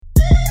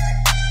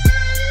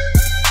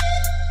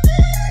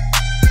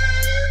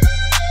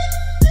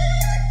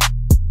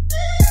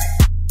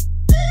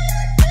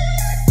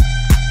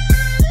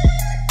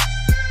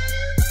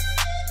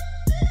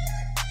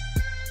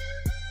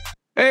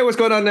what's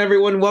going on,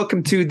 everyone?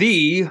 Welcome to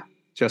the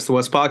Just the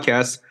West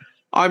podcast.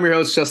 I'm your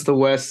host, Just the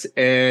West,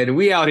 and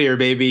we out here,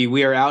 baby.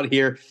 We are out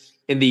here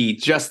in the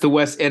Just the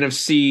West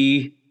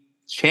NFC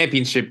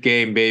championship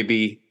game,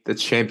 baby. The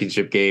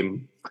championship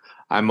game.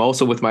 I'm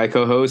also with my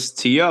co-host,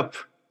 T Up.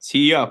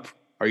 T Up,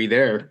 are you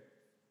there?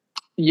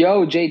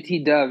 Yo,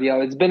 JT Dub.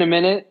 Yo, it's been a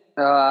minute.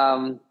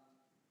 Got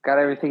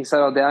everything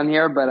settled down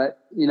here, but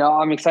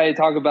I'm excited to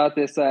talk about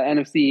this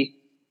NFC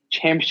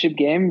championship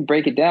game.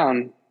 Break it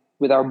down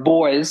with our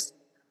boys.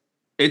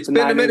 It's the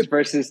been Niners a minute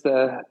versus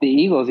the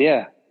Eagles.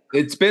 Yeah,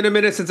 It's been a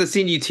minute since I've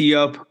seen you, T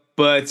Up,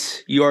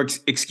 but you are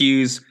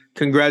excused.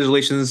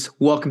 Congratulations.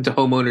 Welcome to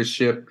home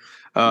ownership.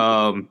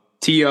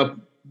 T Up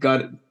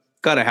got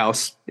a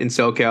house in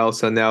SoCal,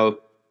 so now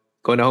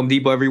going to Home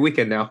Depot every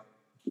weekend now.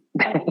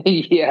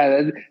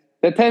 yeah.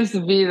 That tends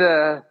to be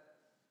the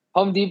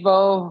Home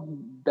Depot,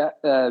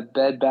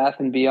 Bed Bath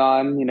and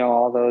Beyond.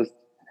 All those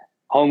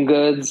home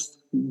goods,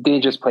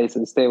 dangerous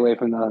places. Stay away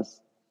from those.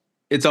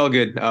 It's all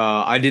good.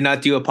 I did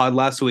not do a pod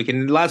last week,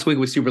 and last week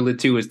was super lit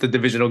too. It's the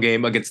divisional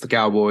game against the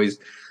Cowboys.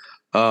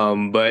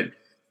 But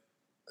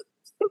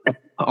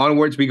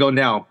onwards we go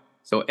now.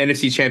 So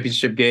NFC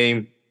Championship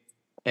game,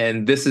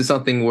 and this is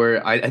something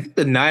where I think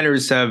the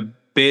Niners have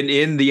been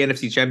in the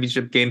NFC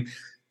Championship game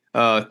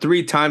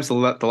 3 times the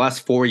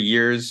last 4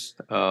 years.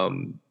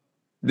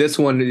 This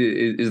one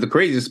is the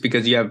craziest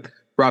because you have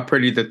Brock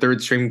Purdy, the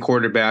third string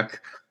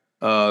quarterback,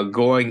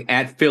 going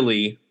at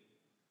Philly,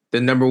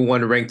 the number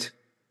 1 ranked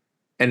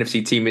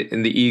NFC team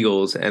in the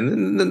Eagles, and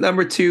then the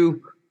number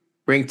 2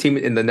 ranked team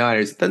in the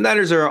Niners. The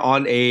Niners are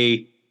on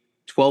a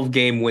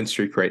 12-game win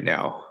streak right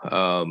now.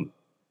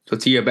 So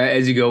Tia,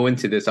 as you go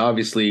into this,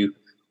 obviously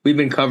we've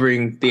been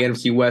covering the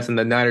NFC West and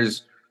the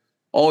Niners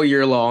all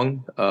year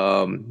long,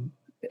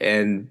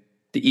 and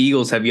the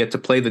Eagles have yet to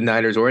play the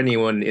Niners or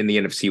anyone in the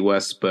NFC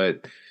West.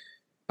 But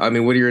I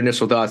mean, what are your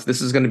initial thoughts?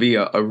 This is going to be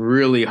a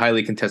really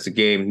highly contested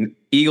game.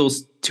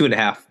 Eagles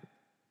 2.5.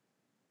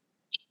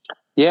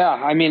 Yeah,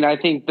 I mean, I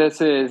think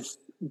this is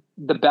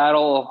the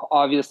battle,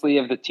 obviously,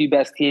 of the 2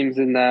 best teams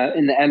in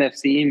the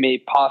NFC,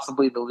 maybe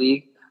possibly the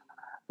league.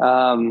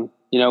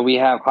 We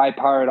have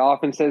high-powered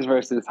offenses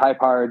versus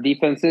high-powered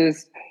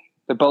defenses.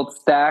 They're both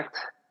stacked,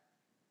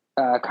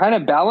 kind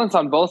of balanced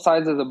on both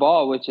sides of the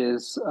ball, which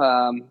is,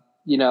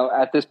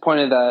 at this point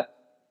of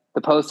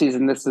the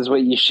postseason, this is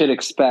what you should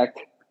expect,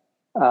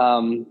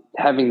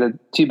 having the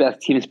 2 best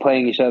teams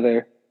playing each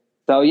other.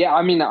 So, yeah,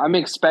 I mean, I'm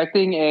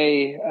expecting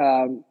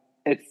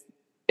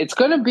it's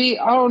going to be,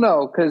 I don't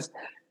know, because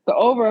the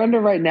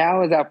over-under right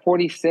now is at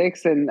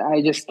 46, and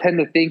I just tend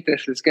to think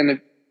this is going to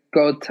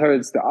go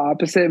towards the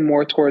opposite,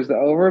 more towards the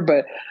over.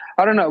 But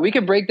I don't know. We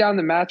could break down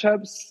the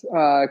matchups,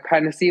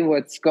 kind of see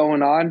what's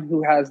going on,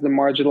 who has the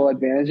marginal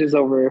advantages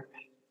over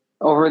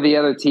the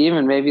other team,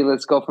 and maybe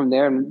let's go from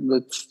there and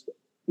let's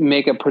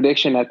make a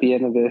prediction at the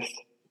end of this.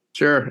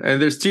 Sure, and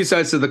there's 2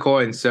 sides to the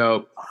coin.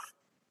 So,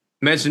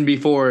 mentioned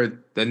before,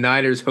 the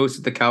Niners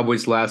hosted the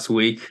Cowboys last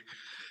week.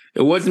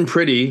 It wasn't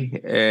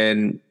pretty,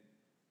 and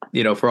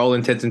for all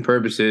intents and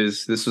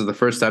purposes, this was the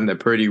first time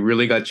that Purdy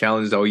really got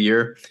challenged all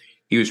year.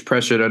 He was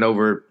pressured on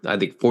over, I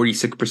think,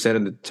 46%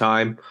 of the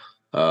time.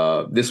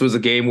 This was a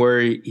game where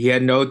he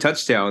had no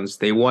touchdowns.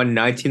 They won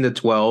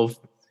 19-12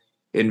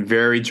 in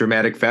very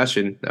dramatic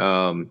fashion.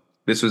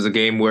 This was a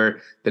game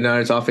where the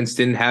Niners offense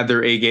didn't have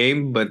their A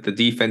game, but the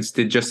defense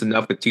did just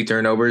enough with 2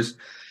 turnovers,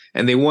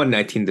 and they won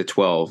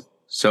 19-12.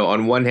 So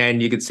on one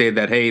hand, you could say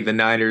that, hey, the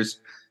Niners,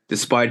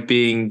 despite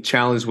being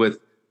challenged with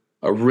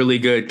a really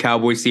good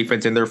Cowboys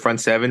defense in their front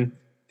 7,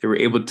 they were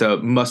able to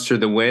muster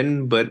the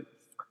win. But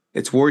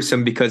it's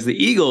worrisome because the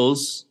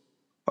Eagles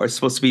are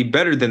supposed to be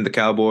better than the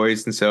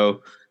Cowboys, and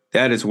so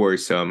that is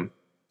worrisome.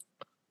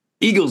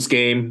 Eagles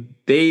game,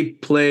 they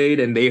played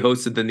and they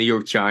hosted the New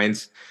York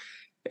Giants.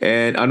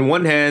 And on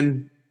one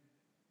hand,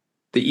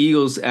 the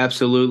Eagles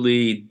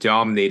absolutely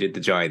dominated the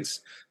Giants.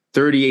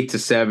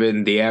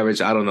 38-7. They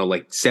averaged, I don't know,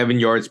 like 7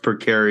 yards per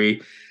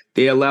carry.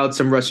 They allowed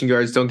some rushing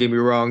yards, don't get me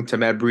wrong, to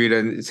Matt Breida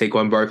and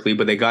Saquon Barkley,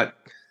 but they got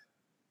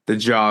the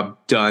job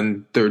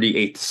done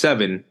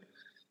 38-7.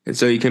 And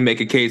so you can make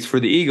a case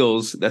for the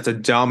Eagles. That's a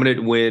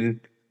dominant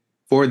win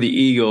for the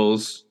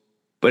Eagles.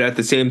 But at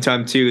the same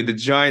time, too, the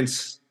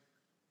Giants,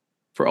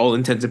 for all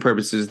intents and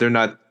purposes, they're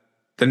not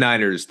the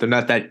Niners. They're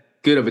not that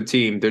good of a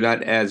team. They're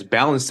not as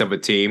balanced of a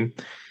team.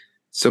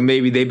 So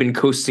maybe they've been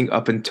coasting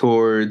up and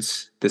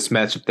towards this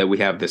matchup that we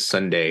have this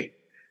Sunday.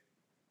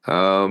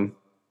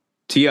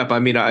 Tee up. I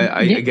mean,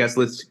 I guess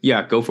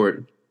go for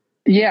it.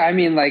 Yeah, I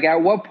mean, like,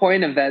 at what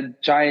point of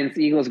that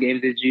Giants-Eagles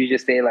game did you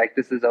just say, like,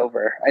 this is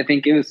over? I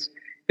think it was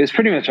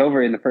pretty much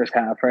over in the first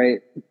half, right?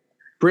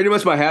 Pretty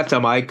much by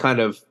halftime,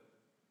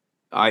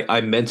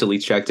 I mentally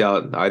checked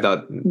out. I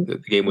thought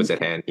the game was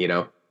at hand,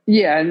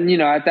 Yeah, and,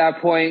 at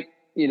that point,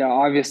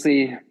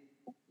 obviously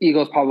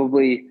Eagles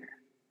probably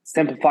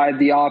simplified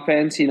the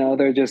offense.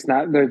 They're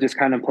just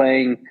kind of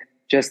playing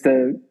just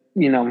to,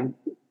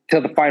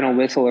 till the final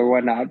whistle or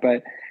whatnot.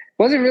 But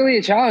wasn't really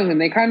a challenge, and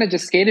they kind of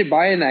just skated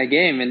by in that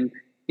game. And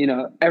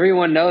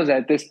everyone knows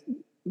that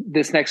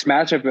this next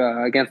matchup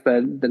against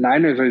the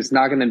Niners is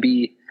not going to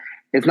be,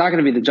 it's not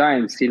going to be the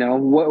Giants. You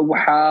know,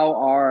 how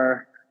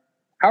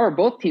are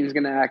both teams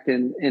going to act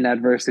in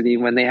adversity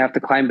when they have to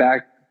climb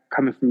back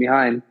coming from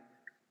behind?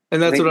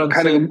 And that's what I'm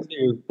saying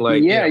too.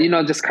 Like, yeah, you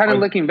know, just kind of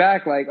looking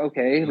back, like,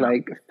 okay,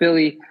 like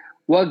Philly,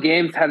 what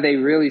games have they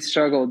really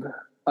struggled?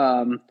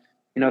 You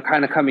know,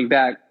 kind of coming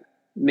back.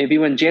 Maybe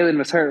when Jalen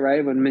was hurt,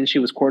 right? When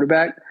Minshew was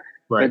quarterback.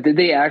 right. But did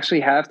they actually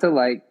have to,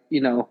 like,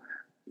 you know,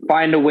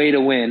 find a way to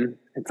win?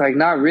 It's like,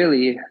 not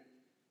really.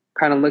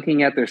 Kind of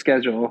looking at their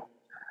schedule.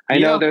 I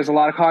know there's a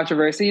lot of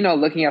controversy, you know,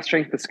 looking at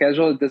strength of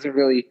schedule. It doesn't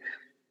really,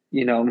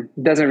 you know,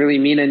 doesn't really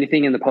mean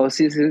anything in the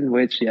postseason,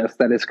 which, yes,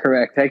 that is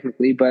correct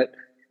technically. But,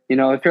 you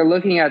know, if you're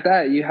looking at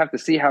that, you have to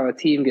see how a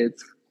team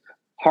gets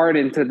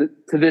hardened to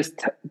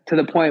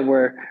the point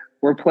where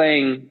we're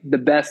playing the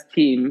best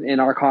team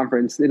in our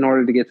conference in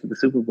order to get to the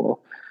Super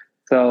Bowl.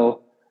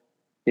 So,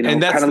 you know,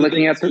 and that's kind of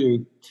looking at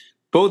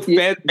both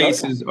fan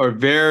bases are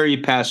very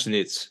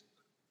passionate.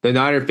 The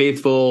Niner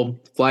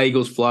faithful, Fly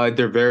Eagles Fly,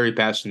 they're very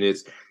passionate.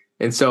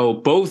 And so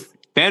both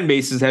fan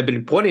bases have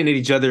been pointing at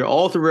each other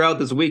all throughout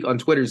this week on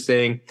Twitter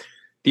saying,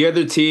 the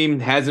other team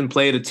hasn't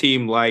played a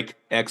team like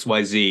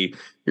XYZ.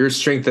 Your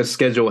strength of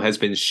schedule has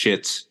been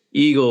shit.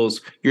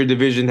 Eagles, your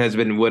division has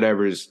been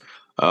whatever's.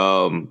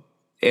 And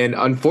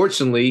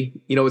unfortunately,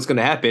 you know what's going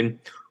to happen.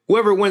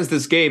 Whoever wins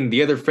this game,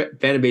 the other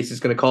fan base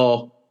is going to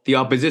call the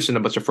opposition a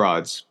bunch of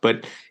frauds.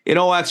 But in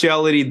all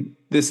actuality,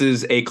 this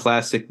is a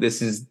classic.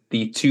 This is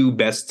the two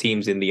best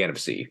teams in the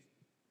NFC.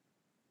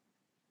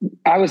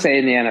 I would say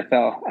in the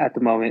NFL at the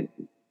moment.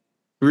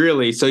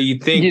 Really? So you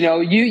think, you know,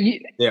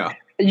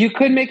 you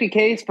could make a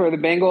case for the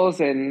Bengals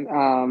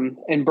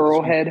and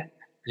Burrowhead.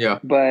 Yeah.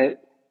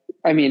 But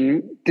I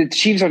mean, the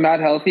Chiefs are not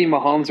healthy.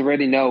 Mahomes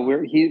already know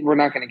we're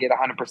not going to get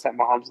 100%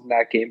 Mahomes in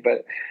that game,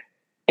 but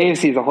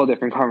AFC is a whole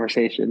different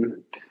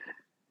conversation.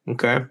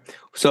 Okay.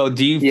 So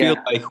do you feel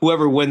like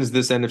whoever wins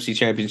this NFC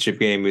championship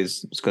game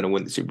is going to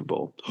win the Super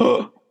Bowl?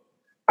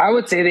 I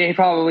would say they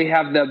probably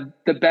have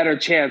the better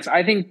chance.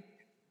 I think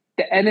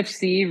the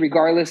NFC,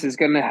 regardless, it's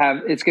going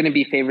to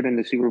be favored in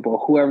the Super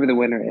Bowl, whoever the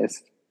winner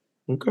is.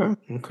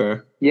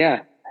 Okay.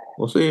 Yeah.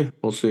 We'll see.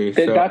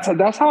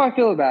 That's how I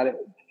feel about it.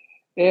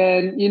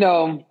 And, you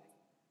know,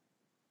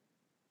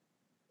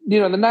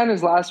 the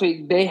Niners last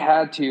week, they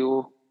had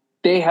to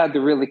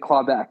really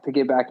claw back to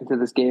get back into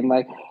this game.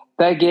 Like,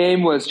 that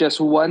game was just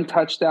one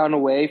touchdown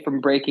away from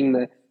breaking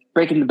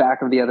the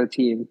back of the other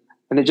team.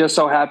 And it just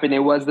so happened it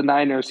was the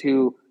Niners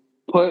who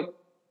put,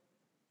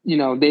 you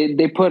know,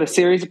 they put a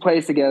series of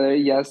plays together.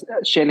 Yes,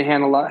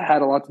 Shanahan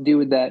had a lot to do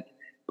with that.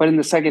 But in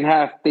the second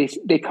half, they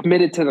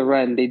committed to the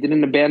run. They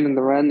didn't abandon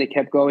the run. They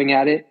kept going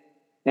at it.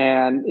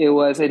 And it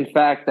was, in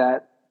fact,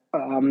 that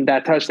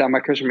touchdown by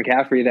Christian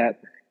McCaffrey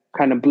that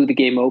kind of blew the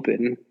game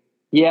open.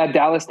 Yeah,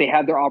 Dallas, they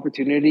had their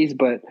opportunities,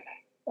 but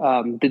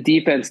the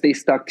defense, they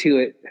stuck to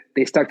it.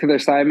 They stuck to their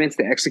assignments.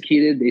 They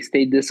executed. They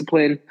stayed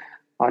disciplined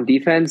on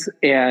defense,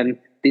 and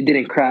they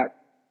didn't crack.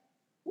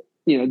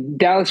 You know,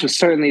 Dallas was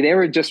certainly, they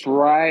were just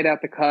right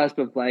at the cusp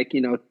of, like,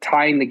 you know,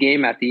 tying the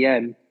game at the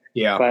end.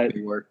 Yeah, but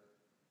they were.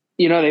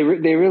 You know, they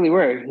really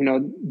were. You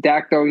know,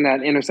 Dak throwing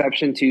that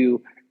interception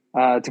to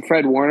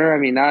Fred Warner. I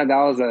mean, that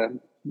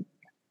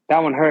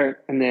one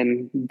hurt. And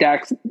then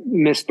Dak's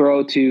missed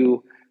throw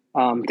to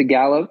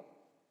Gallup.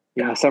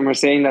 You know, some are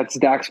saying that's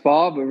Dak's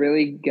fault, but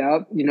really,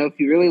 Gallup, you know, if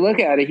you really look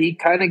at it, he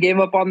kind of gave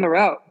up on the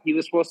route. He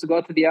was supposed to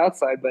go to the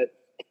outside, but,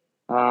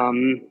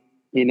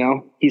 you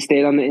know, he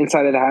stayed on the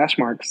inside of the hash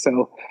mark.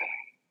 So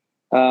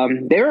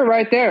they were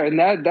right there, and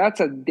that's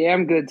a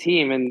damn good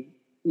team. And,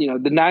 you know,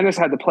 the Niners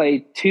had to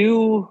play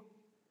two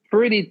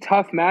pretty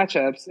tough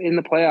matchups in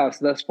the playoffs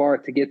thus far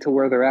to get to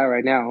where they're at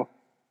right now.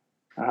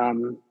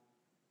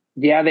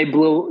 Yeah, they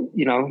blew,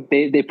 you know,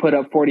 they put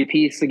up 40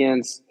 piece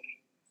against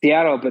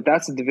Seattle, but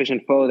that's a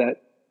division foe that,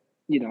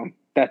 you know,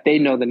 that they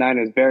know the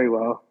Niners very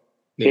well.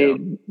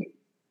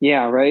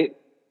 Yeah. Right?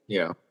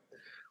 Yeah.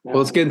 Well,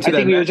 let's get into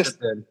that matchup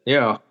then.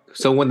 Yeah.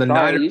 So when the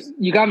Niners...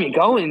 You got me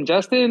going,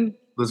 Justin.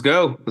 Let's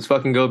go. Let's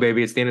fucking go,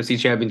 baby. It's the NFC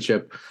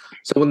Championship.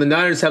 So when the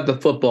Niners have the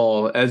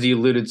football, as you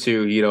alluded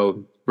to, you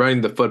know,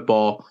 running the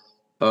football,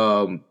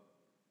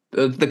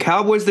 the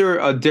Cowboys, they're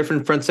a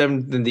different front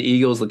seven than the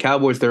Eagles. The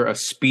Cowboys, they're a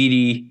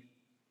speedy,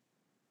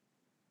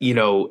 you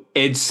know,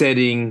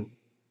 edge-setting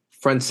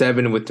front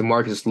seven with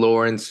DeMarcus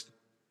Lawrence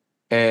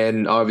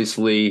and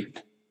obviously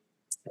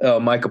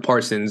Micah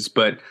Parsons.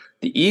 But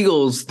the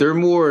Eagles, they're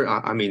more,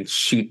 I mean,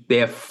 shoot, they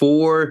have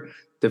 4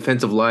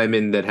 defensive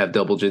linemen that have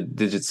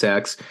double-digit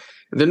sacks.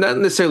 They're not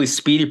necessarily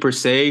speedy per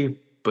se,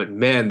 but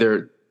man,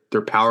 they're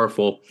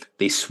powerful.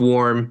 They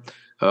swarm.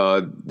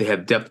 They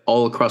have depth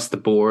all across the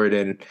board.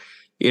 And,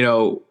 you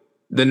know,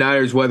 the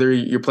Niners, whether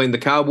you're playing the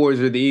Cowboys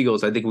or the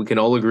Eagles, I think we can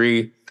all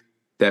agree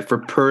that for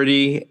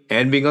Purdy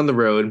and being on the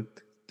road,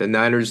 the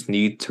Niners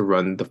need to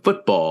run the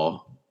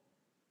football.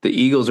 The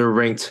Eagles are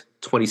ranked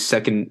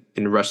 22nd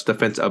in rush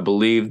defense, I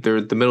believe.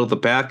 They're the middle of the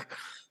pack,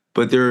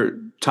 but they're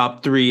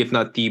top 3, if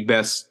not the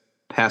best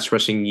pass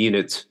rushing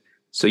unit.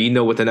 So you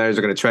know what the Niners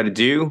are going to try to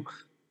do.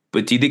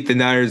 But do you think the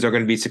Niners are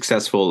going to be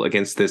successful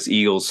against this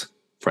Eagles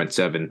front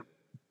seven?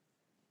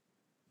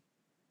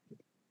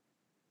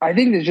 I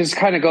think this just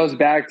kind of goes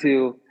back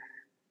to,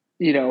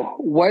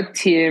 what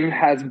team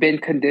has been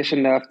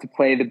conditioned enough to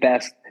play the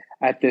best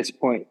at this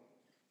point.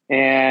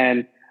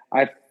 And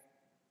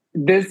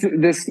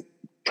this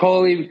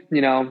totally,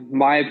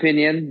 my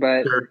opinion,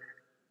 but Sure.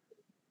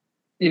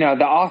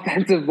 The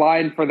offensive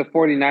line for the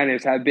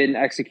 49ers have been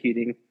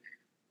executing.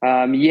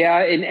 No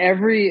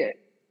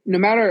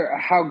matter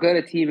how good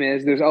a team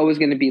is, there's always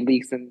going to be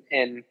leaks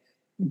in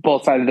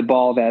both sides of the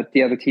ball that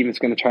the other team is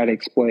going to try to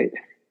exploit.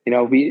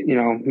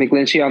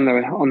 McGlinchey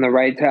on the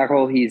right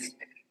tackle, he's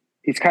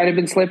kind of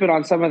been slipping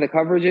on some of the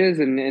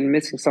coverages and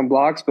missing some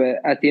blocks, but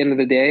at the end of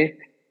the day,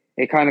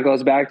 it kind of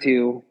goes back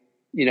to,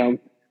 the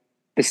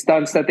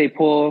stunts that they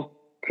pull.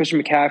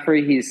 Christian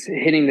McCaffrey, he's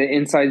hitting the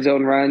inside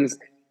zone runs.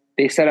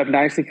 They set up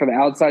nicely for the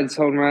outside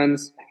zone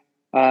runs.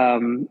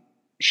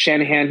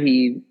 Shanahan,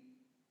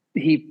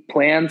 he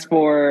plans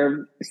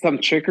for some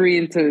trickery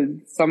into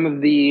some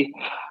of the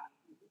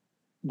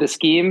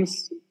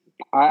schemes.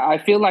 I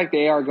feel like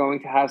they are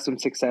going to have some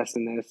success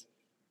in this.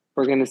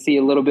 We're going to see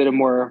a little bit of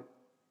more.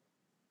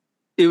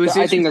 I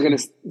think they're going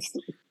to.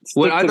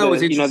 What I thought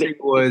was interesting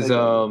was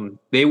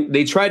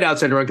they tried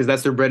outside run because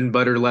that's their bread and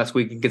butter last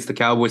week against the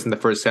Cowboys in the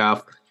first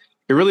half.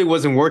 It really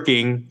wasn't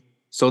working,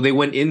 so they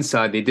went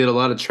inside. They did a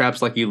lot of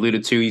traps, like you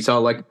alluded to. You saw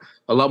like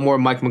a lot more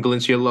Mike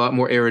McGlinchey, a lot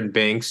more Aaron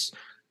Banks.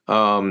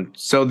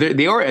 So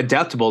they are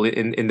adaptable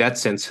in that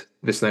sense.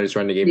 This Niners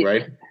running game,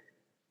 right?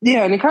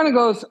 Yeah, and it kind of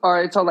goes. All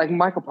right, so like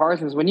Michael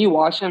Parsons, when you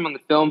watch him on the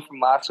film from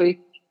last week,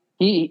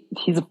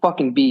 he's a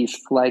fucking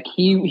beast. Like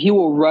he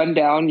will run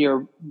down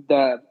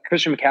the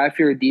Christian McCaffrey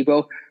or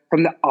Debo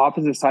from the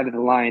opposite side of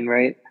the line,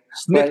 right?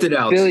 Sniffed it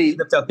out.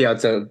 Sniffed out the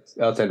outside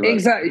run.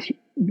 Exactly.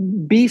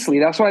 Beastly.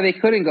 That's why they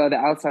couldn't go the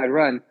outside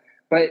run.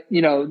 But,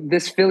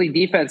 this Philly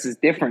defense is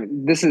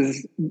different.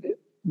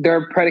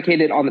 They're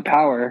predicated on the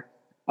power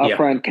up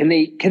front. Can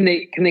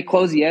they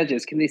close the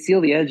edges? Can they seal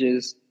the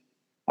edges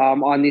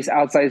on these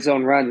outside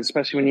zone runs,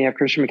 especially when you have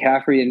Christian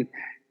McCaffrey? And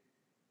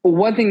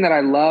one thing that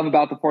I love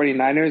about the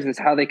 49ers is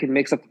how they can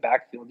mix up the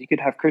backfield. You could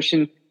have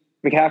Christian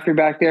McCaffrey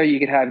back there. You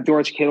could have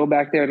George Kittle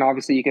back there. And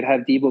obviously you could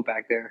have Debo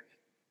back there.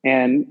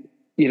 And,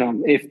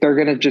 if they're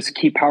going to just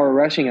keep power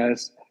rushing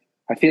us,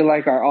 I feel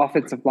like our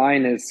offensive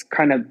line is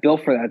kind of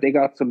built for that. They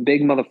got some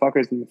big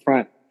motherfuckers in the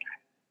front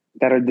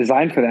that are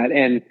designed for that.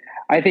 And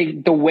I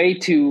think the way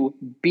to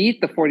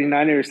beat the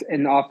 49ers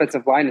in the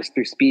offensive line is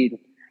through speed.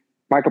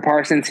 Michael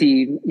Parsons,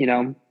 he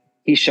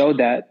showed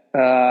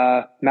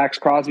that. Max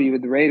Crosby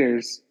with the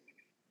Raiders.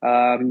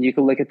 You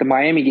could look at the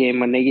Miami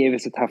game when they gave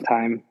us a tough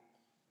time.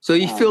 So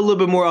you feel a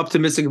little bit more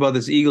optimistic about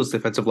this Eagles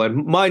defensive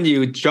line. Mind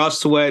you, Josh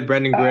Sweat,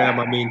 Brandon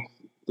Graham,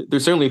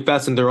 they're certainly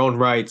fast in their own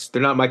rights.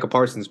 They're not Michael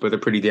Parsons, but they're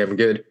pretty damn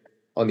good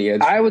on the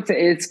edge. I would say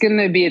it's going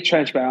to be a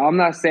trench battle. I'm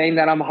not saying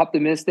that I'm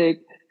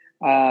optimistic.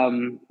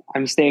 I'm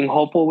staying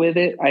hopeful with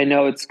it. I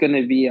know it's going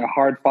to be a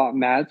hard-fought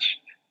match,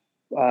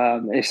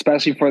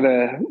 especially for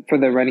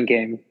the running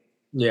game.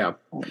 Yeah.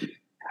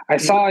 I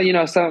saw,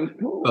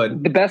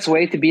 the best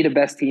way to beat a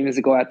best team is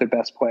to go at their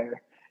best player.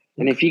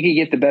 And if you could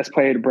get the best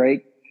player to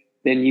break,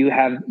 then you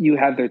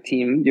have their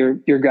team.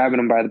 You're grabbing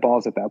them by the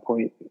balls at that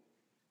point.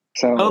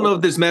 So I don't know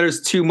if this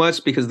matters too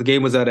much because the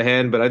game was out of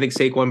hand, but I think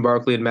Saquon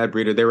Barkley and Matt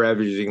Breida, they were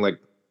averaging like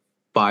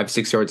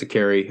 5-6 yards a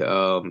carry.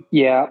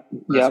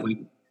 Last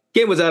week.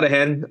 Game was out of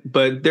hand,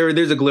 but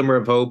there's a glimmer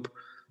of hope.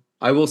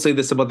 I will say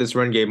this about this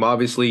run game.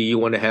 Obviously, you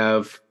want to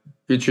have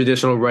your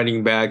traditional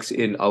running backs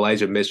in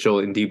Elijah Mitchell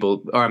and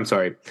Christian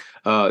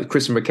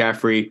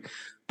McCaffrey.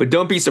 But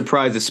don't be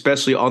surprised,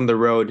 especially on the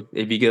road,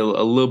 if you get a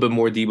little bit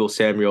more Deebo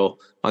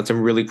Samuel on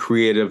some really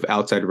creative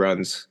outside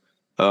runs.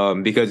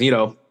 Because,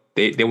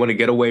 they want to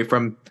get away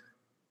from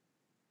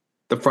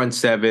the front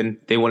seven.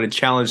 They want to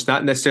challenge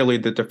not necessarily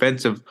the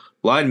defensive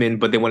linemen,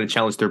 but they want to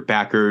challenge their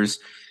backers.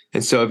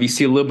 And so if you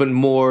see a little bit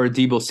more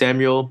Deebo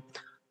Samuel,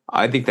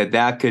 I think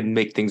that could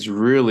make things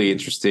really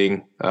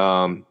interesting.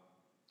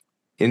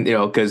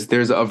 Because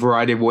there's a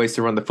variety of ways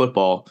to run the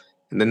football.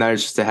 And the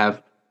Niners just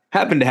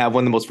happen to have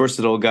one of the most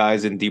versatile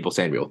guys in Deebo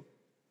Samuel.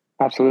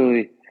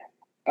 Absolutely.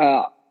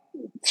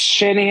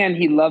 Shanahan,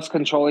 he loves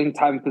controlling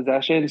time of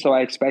possession, so I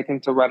expect him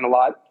to run a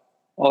lot.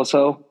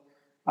 Also,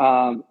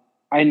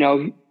 I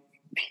know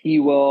he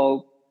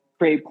will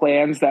create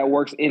plans that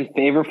works in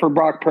favor for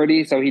Brock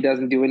Purdy, so he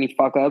doesn't do any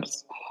fuck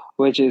ups,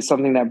 which is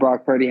something that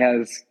Brock Purdy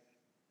has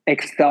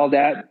excelled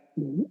at.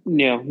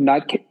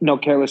 No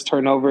careless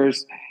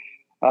turnovers.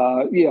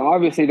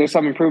 Obviously there's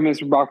some improvements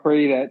for Brock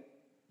Purdy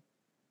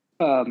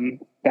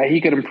that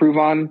he could improve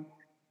on.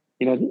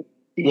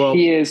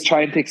 He is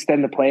trying to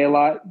extend the play a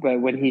lot,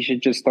 but when he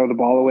should just throw the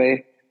ball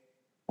away.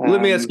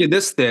 Let me ask you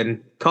this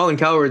then. Colin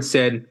Cowherd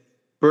said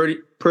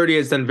Purdy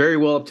has done very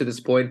well up to this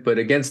point, but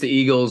against the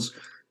Eagles,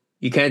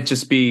 you can't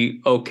just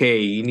be okay.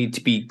 You need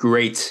to be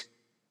great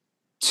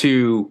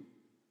to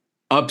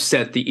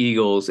upset the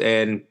Eagles.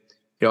 And,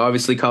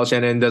 obviously Kyle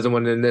Shanahan doesn't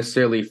want to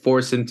necessarily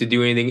force him to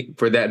do anything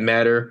for that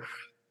matter.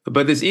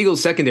 But this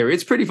Eagles secondary,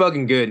 it's pretty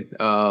fucking good.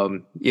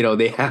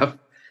 They have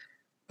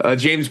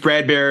James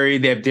Bradbury.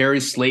 They have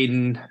Darius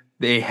Slayton.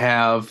 They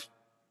have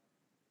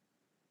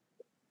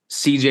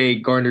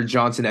CJ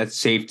Gardner-Johnson at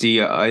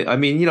safety. I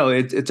mean,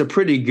 it's a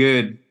pretty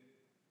good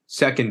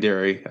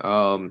secondary.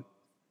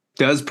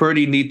 Does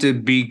Purdy need to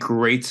be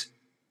great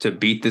to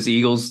beat this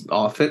Eagles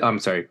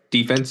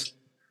defense?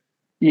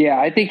 Yeah,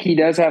 I think he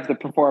does have to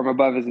perform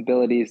above his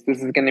abilities.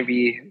 This is going to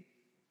be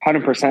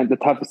 100% the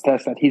toughest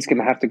test that he's going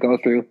to have to go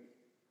through.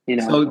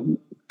 So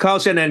Kyle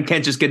Shanahan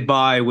can't just get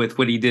by with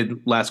what he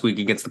did last week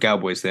against the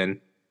Cowboys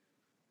then.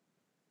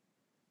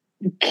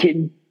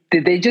 Did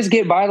they just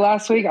get by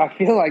last week? I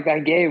feel like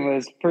that game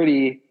was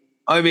pretty.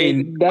 I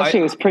mean,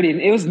 shit was pretty.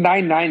 It was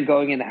 9-9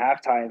 going into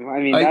halftime. I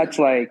mean, that's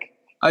like.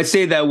 I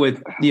say that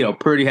with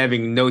Purdy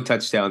having no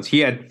touchdowns. He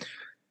had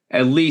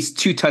at least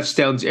 2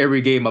 touchdowns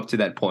every game up to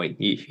that point.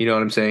 You know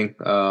what I'm saying?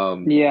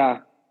 Yeah.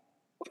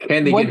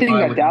 Can they get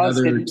by with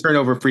another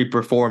turnover-free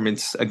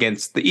performance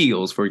against the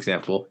Eagles, for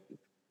example?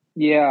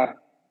 Yeah.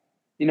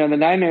 The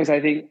Niners,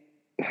 I think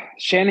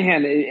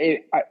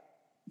Shanahan,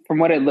 from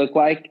what it looked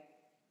like,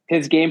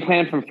 his game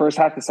plan from first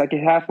half to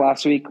second half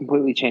last week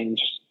completely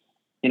changed.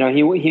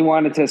 He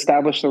wanted to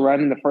establish the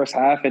run in the first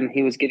half, and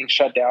he was getting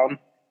shut down.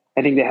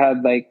 I think they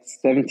had like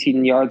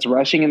 17 yards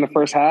rushing in the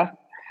first half.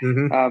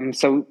 Mm-hmm.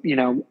 So,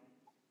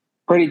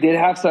 Purdy did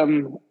have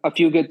a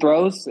few good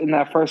throws in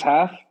that first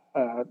half.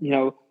 A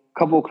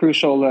couple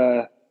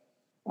crucial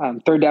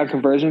third down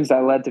conversions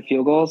that led to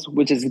field goals,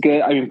 which is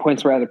good. I mean,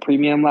 points were at a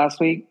premium last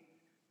week.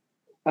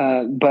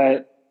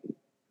 But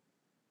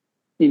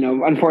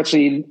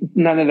unfortunately,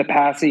 none of the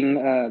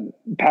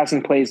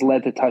passing plays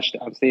led to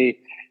touchdowns. They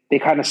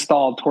kind of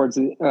stalled towards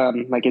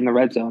like in the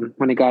red zone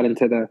when it got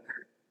into the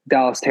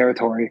Dallas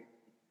territory.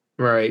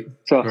 Right.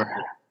 So,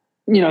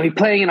 he's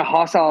playing in a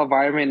hostile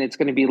environment. It's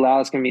going to be loud.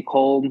 It's going to be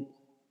cold.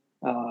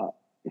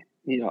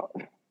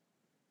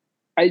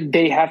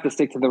 They have to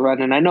stick to the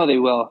run, and I know they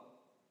will.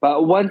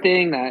 But one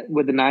thing that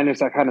with the Niners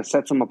that kind of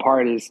sets them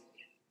apart is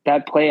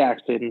that play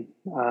action.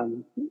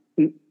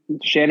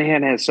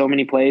 Shanahan has so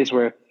many plays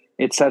where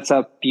it sets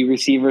up the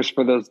receivers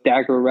for those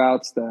dagger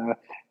routes, the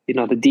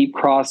deep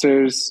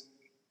crossers,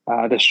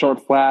 the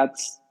short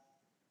flats.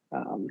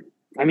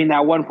 I mean,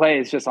 that one play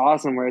is just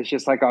awesome where it's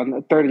just like on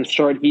the third and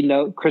short,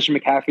 Christian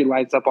McCaffrey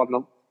lines up on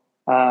the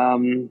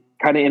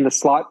kind of in the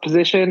slot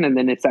position, and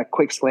then it's that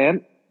quick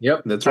slant.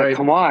 Yep, that's right.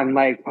 Come on,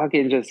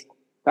 fucking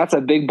that's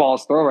a big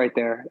balls throw right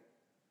there.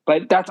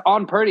 But that's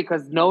on Purdy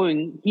because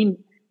knowing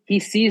he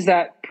sees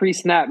that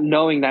pre-snap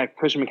knowing that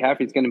Christian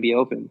McCaffrey is going to be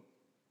open.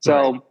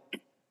 So, right.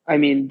 I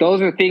mean,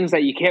 those are things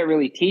that you can't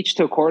really teach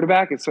to a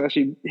quarterback,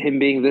 especially him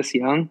being this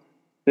young.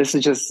 This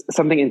is just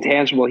something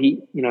intangible.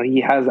 He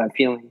has that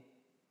feeling.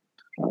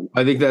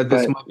 I think that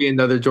this might be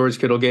another George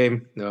Kittle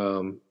game.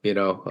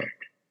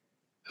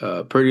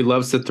 Purdy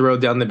loves to throw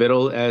down the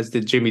middle, as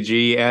did Jimmy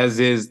G, as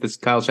is this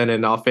Kyle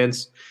Shanahan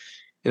offense.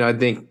 I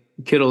think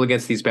Kittle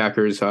against these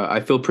Packers,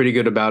 I feel pretty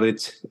good about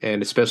it.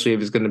 And especially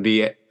if it's going to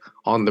be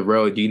on the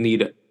road, you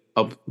need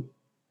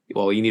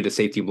a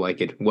safety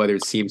blanket, whether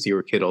it's CMC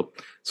or Kittle.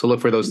 So look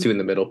for those two in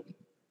the middle.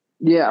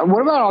 Yeah.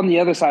 What about on the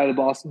other side of the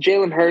ball?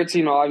 Jalen Hurts,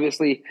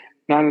 obviously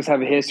Niners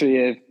have a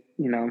history of,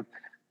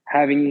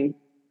 having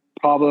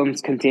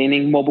problems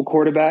containing mobile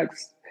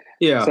quarterbacks.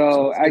 Yeah.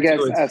 So I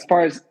guess as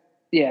far as,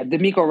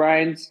 DeMeco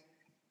Ryans,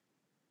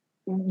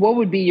 what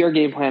would be your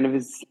game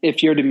plan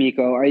if you're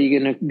DeMeco? Are you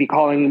going to be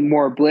calling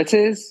more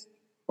blitzes,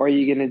 or are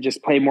you going to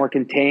just play more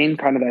contained,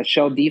 kind of that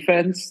shell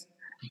defense?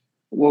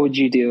 What would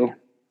you do?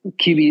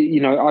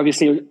 QB,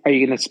 obviously, are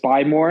you going to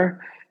spy more?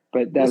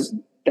 But this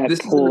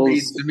pulls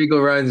is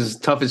DeMeco Ryans'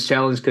 toughest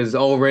challenge because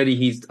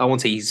already I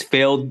won't say he's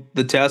failed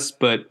the test,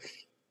 but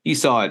you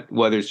saw it,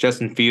 whether it's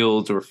Justin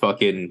Fields or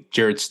fucking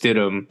Jarrett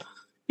Stidham.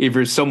 If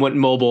you're somewhat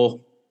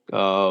mobile,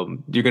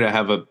 you're going to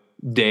have a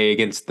day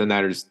against the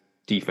Niners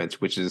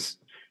defense, which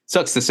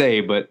sucks to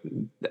say, but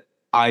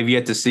I've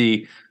yet to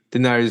see the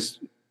Niners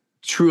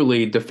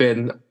truly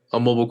defend a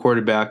mobile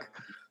quarterback,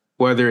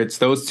 whether it's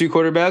those two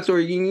quarterbacks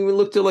or you can even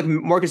look to like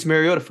Marcus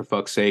Mariota, for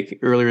fuck's sake,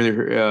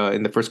 earlier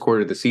in the first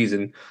quarter of the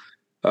season.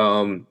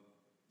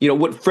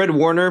 What Fred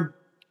Warner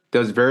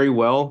does very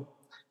well,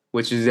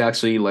 which is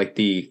actually like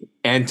the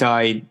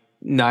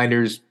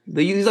anti-Niners.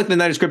 He's like the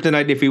Niners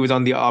kryptonite if he was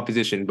on the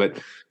opposition, but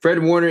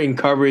Fred Warner in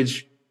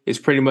coverage is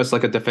pretty much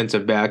like a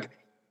defensive back.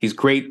 He's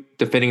great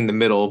defending the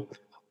middle.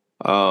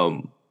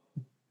 But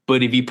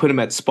if you put him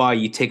at spy,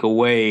 you take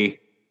away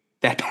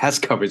that pass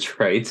coverage,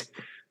 right?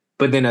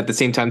 But then at the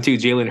same time, too,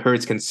 Jalen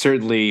Hurts can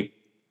certainly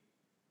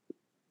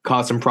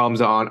cause some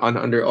problems on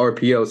under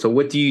RPO. So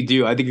what do you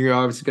do? I think you're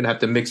obviously going to have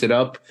to mix it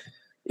up.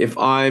 If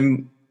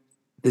I'm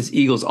this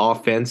Eagles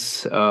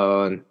offense, this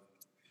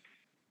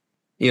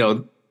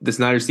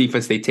Niners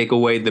defense, they take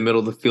away the middle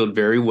of the field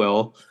very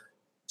well.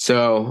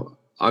 So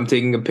I'm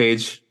taking a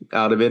page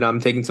out of it. I'm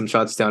taking some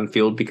shots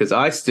downfield because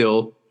I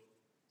still,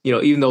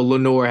 even though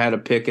Lenore had a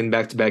pick in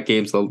back-to-back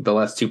games, the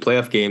last 2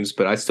 playoff games,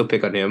 but I still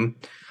pick on him.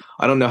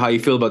 I don't know how you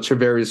feel about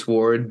Travarius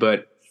Ward,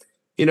 but,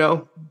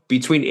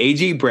 between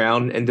A.J.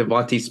 Brown and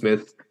Devontae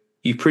Smith,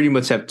 you pretty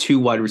much have 2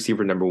 wide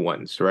receiver number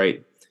ones,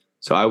 right?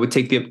 So I would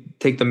take the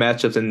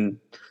matchups and,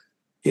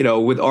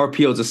 with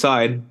RPOs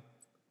aside,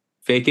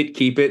 fake it,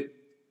 keep it,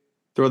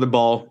 throw the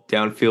ball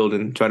downfield,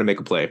 and try to make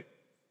a play.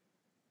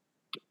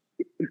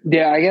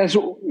 Yeah, I guess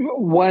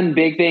one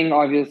big thing,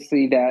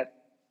 obviously,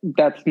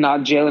 that's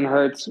not Jalen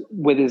Hurts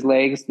with his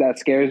legs that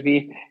scares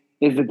me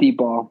is the deep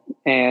ball.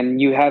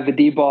 And you have the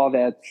deep ball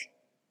that's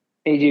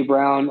AJ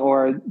Brown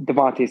or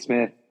Devontae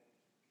Smith.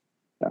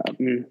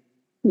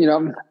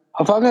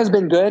 Hufanga has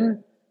been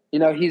good.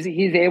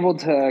 He's able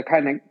to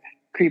kind of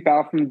creep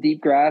out from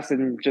deep grass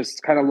and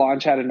just kind of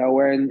launch out of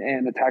nowhere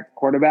and attack the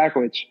quarterback,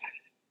 which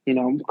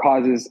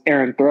causes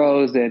errant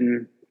throws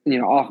and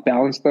off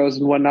balance throws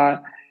and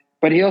whatnot.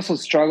 But he also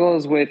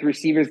struggles with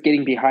receivers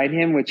getting behind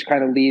him, which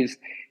kind of leaves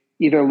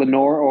either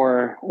Lenore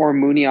or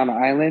Mooney on the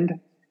island.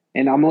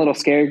 And I'm a little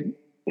scared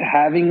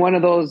having one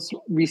of those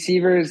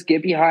receivers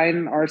get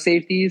behind our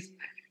safeties.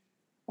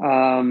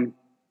 Especially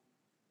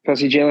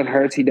Jalen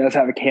Hurts, he does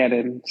have a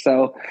cannon.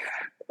 So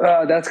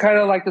that's kind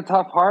of like the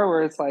tough part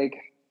where it's like,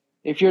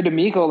 if you're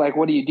D'Amico, like,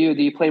 what do you do?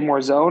 Do you play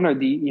more zone, or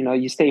do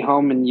you stay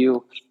home and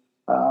you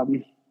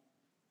kind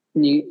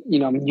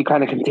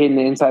of contain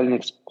the inside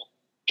and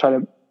try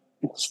to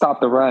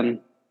stop the run?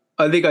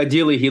 I think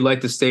ideally he'd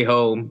like to stay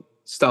home,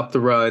 stop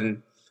the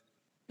run,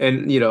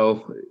 and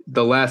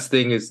the last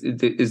thing is to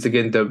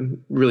get into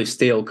really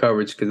stale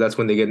coverage, because that's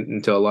when they get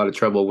into a lot of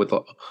trouble with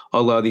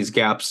a lot of these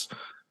gaps.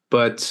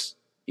 But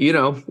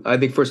I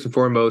think first and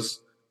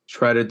foremost,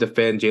 try to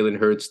defend Jalen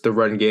Hurts, the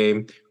run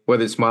game,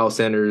 whether it's Miles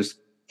Sanders,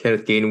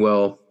 Kenneth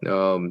Gainwell.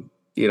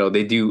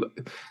 They do,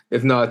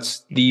 if not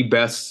the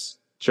best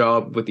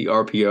job with the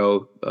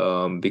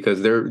RPO,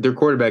 because their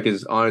quarterback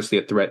is honestly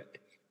a threat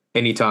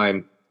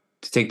anytime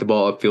to take the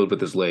ball upfield with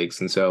his legs.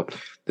 And so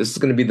this is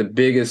going to be the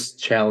biggest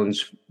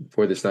challenge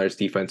for the Niners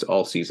defense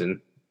all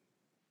season.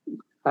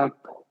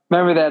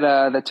 Remember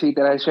that the tweet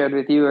that I shared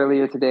with you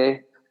earlier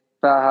today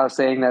about how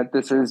saying that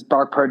this is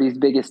Brock Purdy's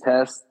biggest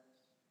test?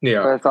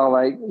 Yeah. But it's all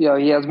like,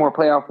 he has more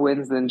playoff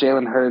wins than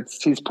Jalen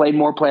Hurts. He's played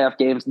more playoff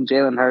games than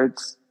Jalen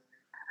Hurts.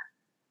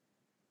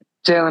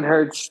 Jalen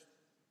Hurts,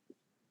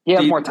 he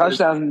has more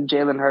touchdowns than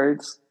Jalen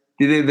Hurts.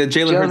 Do you think that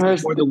Jalen Hurts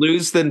has more to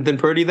lose than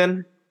Purdy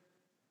then?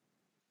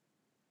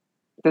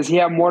 Does he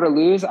have more to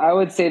lose? I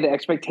would say the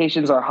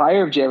expectations are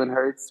higher of Jalen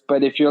Hurts,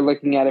 but if you're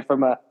looking at it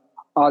from an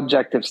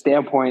objective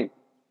standpoint,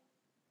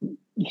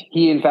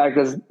 he in fact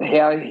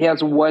he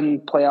has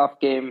one playoff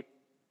game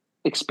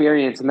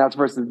experience, and that's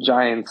versus the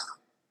Giants.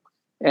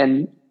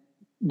 And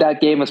that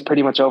game was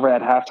pretty much over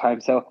at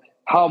halftime. So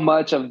how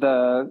much of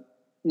the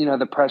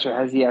pressure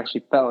has he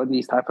actually felt in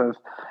these type of,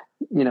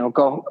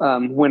 go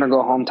win or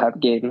go home type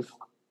games?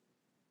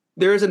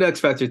 There is an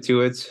X factor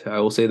to it. I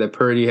will say that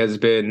Purdy has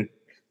been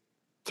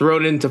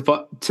thrown into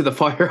to the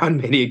fire on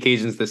many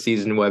occasions this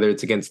season, whether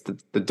it's against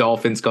the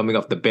Dolphins coming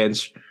off the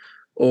bench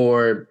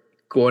or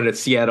going to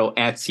Seattle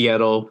at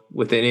Seattle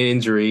with an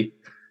injury.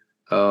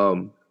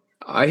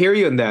 I hear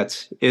you in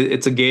that.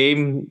 It's a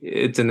game.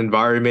 It's an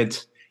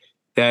environment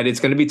that it's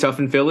going to be tough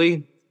in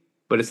Philly,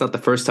 but it's not the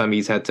first time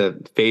he's had to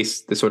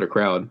face this sort of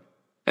crowd.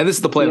 And this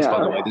is the playoffs,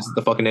 by the way. This is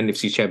the fucking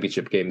NFC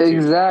Championship game, too.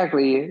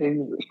 Exactly.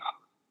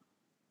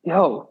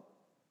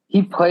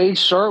 He played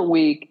short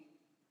week,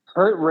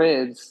 hurt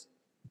ribs,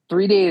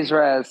 3 days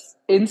rest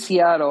in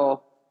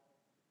Seattle,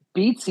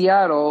 beat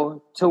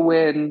Seattle to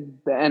win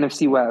the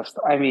NFC West.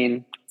 I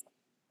mean,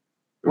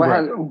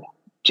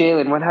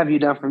 Jalen, what have you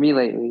done for me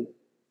lately?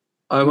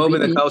 I'm hoping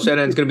that Kyle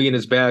Shanahan's going to be in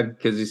his bag,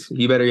 because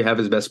he better have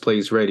his best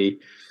plays ready.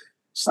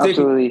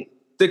 Absolutely.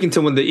 Sticking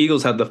to when the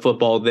Eagles had the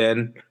football,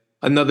 then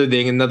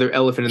another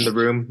elephant in the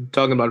room,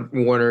 talking about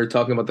Warner,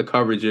 talking about the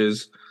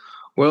coverages.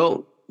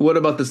 Well, what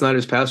about the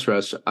Niners pass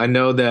rush? I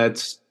know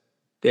that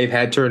they've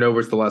had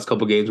turnovers the last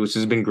couple games, which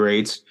has been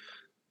great,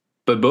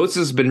 but Bosa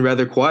has been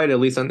rather quiet, at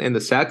least in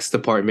the sacks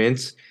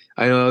department.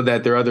 I know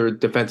that their other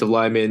defensive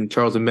lineman,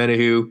 Charles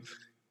Omenihu,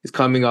 is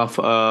coming off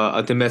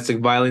a domestic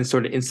violence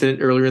sort of incident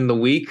earlier in the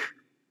week.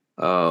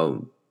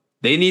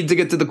 They need to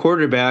get to the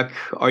quarterback.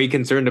 Are you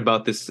concerned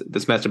about this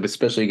matchup,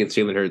 especially against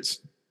Jalen Hurts?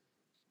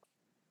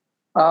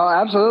 Oh,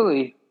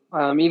 absolutely.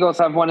 Eagles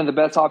have one of the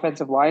best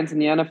offensive lines in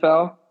the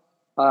NFL,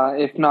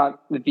 if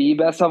not the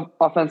best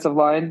offensive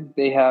line.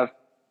 They have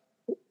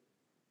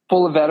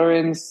full of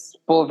veterans,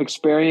 full of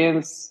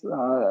experience.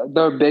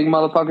 They're big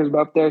motherfuckers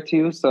up there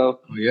too.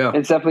 So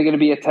It's definitely going to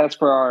be a test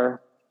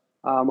for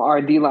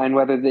our D line,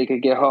 whether they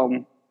could get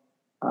home.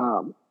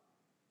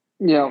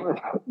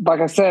 Like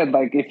I said,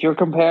 like if you're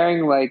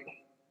comparing like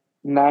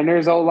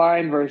Niners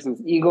O-line versus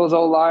Eagles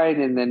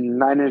O-line, and then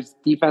Niners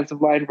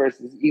defensive line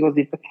versus Eagles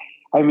defense,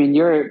 I mean,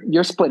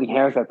 you're splitting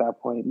hairs at that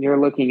point.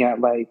 You're looking at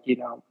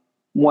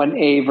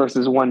 1A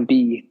versus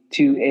 1B,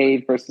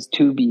 2A versus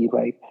 2B.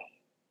 Like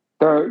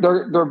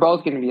they're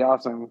both going to be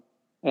awesome.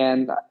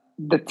 And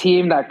the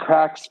team that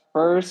cracks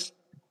first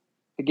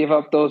to give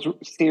up those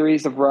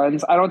series of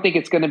runs, I don't think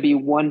it's going to be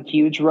one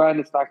huge run.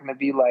 It's not going to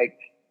be like,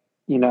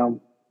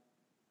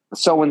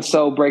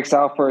 so-and-so breaks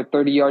out for a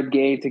 30-yard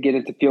gain to get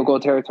into field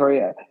goal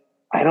territory.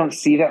 I don't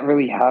see that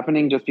really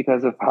happening just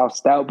because of how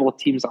stout both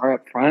teams are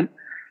up front.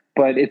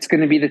 but it's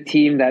going to be the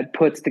team that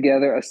puts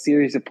together a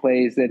series of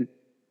plays. And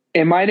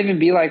it might even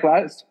be like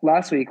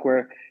last week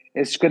where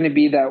it's going to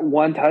be that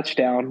one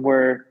touchdown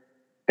where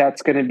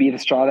that's going to be the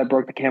straw that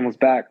broke the camel's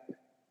back.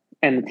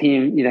 And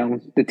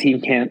the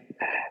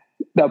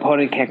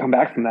opponent can't come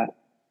back from that.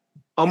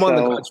 I'm on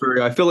the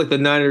contrary. I feel like the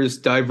Niners'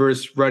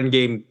 diverse run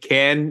game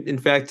can, in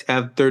fact,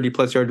 have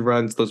 30-plus yard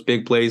runs, those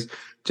big plays,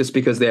 just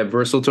because they have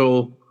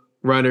versatile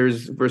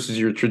runners versus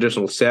your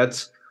traditional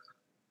sets.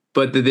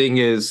 But the thing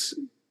is,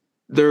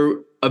 their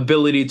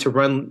ability to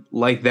run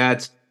like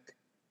that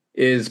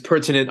is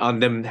pertinent on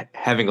them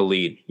having a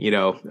lead.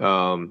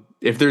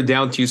 If they're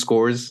down 2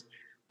 scores,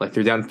 like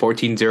they're down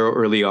 14-0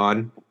 early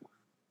on,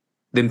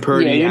 then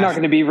Purdy. Yeah, you're not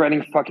going to be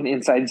running fucking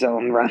inside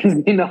zone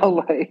runs,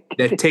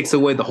 that takes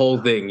away the whole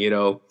thing,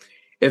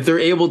 If they're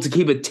able to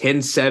keep it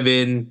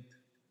 10-7,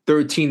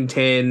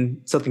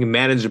 13-10, something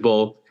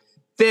manageable,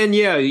 then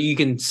yeah, you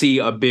can see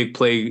a big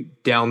play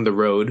down the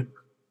road.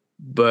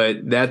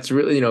 But that's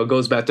really,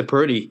 goes back to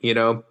Purdy,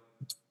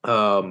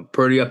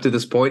 Purdy up to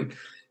this point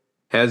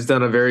has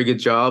done a very good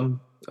job.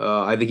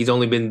 I think he's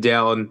only been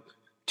down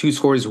 2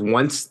 scores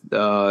once,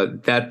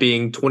 that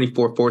being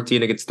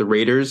 24-14 against the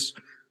Raiders.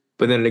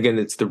 But then again,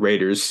 it's the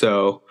Raiders.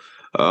 So,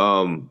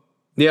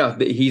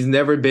 he's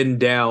never been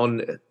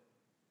down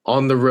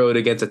on the road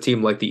against a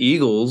team like the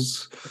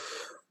Eagles.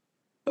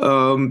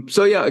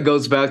 It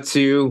goes back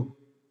to,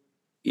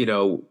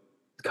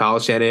 Kyle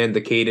Shanahan,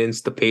 the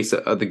cadence, the pace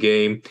of the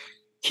game,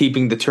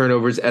 keeping the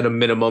turnovers at a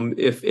minimum,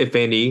 if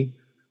any.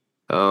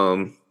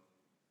 Man,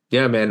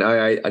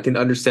 I can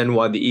understand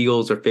why the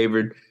Eagles are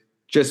favored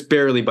just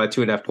barely by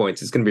 2.5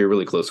 points. It's going to be a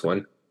really close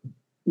one.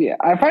 Yeah,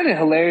 I find it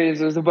hilarious.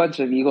 There's a bunch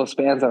of Eagles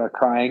fans that are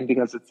crying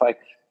because it's like,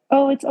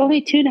 oh, it's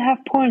only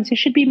 2.5 points. It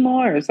should be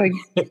more. It's like,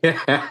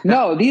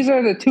 no, these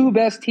are the 2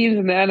 best teams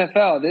in the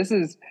NFL. This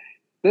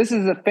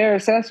is a fair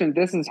assessment.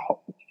 This is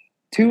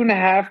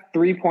 2.5,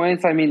 3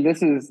 points. I mean,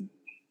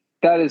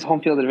 that is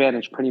home field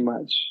advantage pretty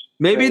much.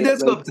 Maybe it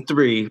does go up to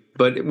 3,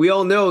 but we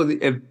all know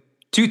if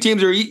 2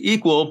 teams are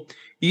equal,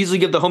 you usually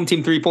give the home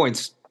team 3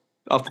 points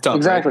off the top.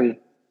 Exactly. Right?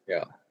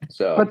 Yeah.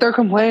 So, but they're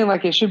complaining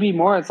like it should be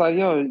more. It's like,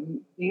 yo,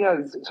 you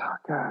guys,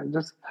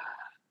 just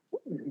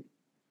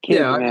kids,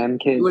 man,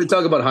 kids. When we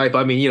talk about hype,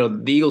 I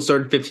mean, the Eagles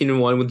started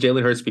 15-1 with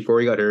Jalen Hurts before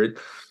he got hurt,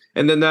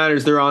 and the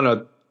Niners, they're on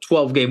a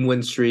 12-game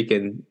win streak,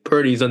 and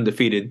Purdy's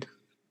undefeated.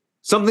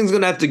 Something's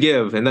going to have to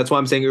give, and that's why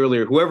I'm saying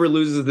earlier, whoever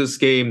loses this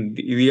game,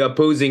 the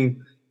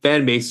opposing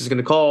fan base is going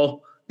to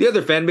call the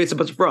other fan base a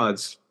bunch of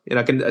frauds, and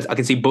I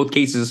can see both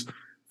cases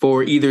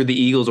for either the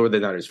Eagles or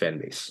the Niners fan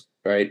base,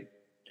 right?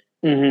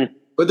 Mm-hmm.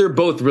 But they're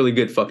both really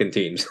good fucking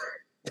teams.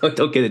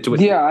 don't get it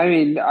twisted. Yeah, I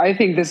mean, I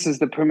think this is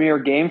the premier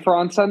game for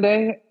on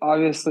Sunday.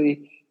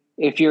 Obviously,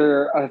 if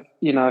you're a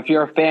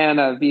fan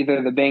of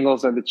either the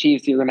Bengals or the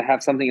Chiefs, you're going to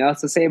have something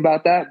else to say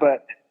about that.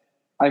 But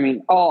I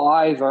mean, all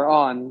eyes are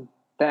on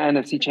the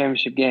NFC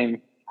Championship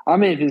game.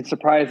 I'm even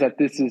surprised that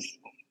this is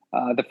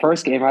the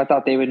first game. I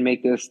thought they would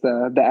make this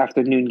the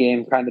afternoon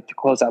game, kind of to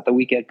close out the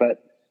weekend.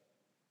 But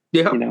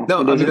yeah,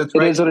 that's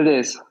right. It is what it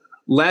is.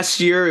 Last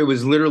year, it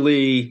was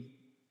literally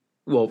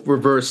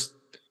reversed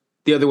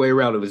the other way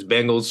around. It was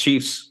Bengals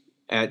Chiefs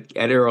at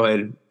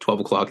Arrowhead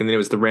 12 o'clock, and then it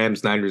was the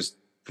Rams Niners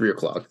 3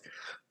 o'clock.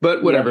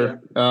 But whatever.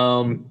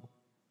 Yeah.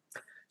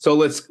 So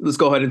let's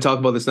go ahead and talk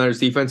about this Niners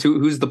defense.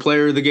 Who's the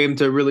player of the game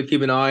to really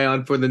keep an eye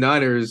on for the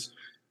Niners?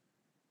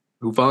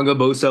 Hufanga,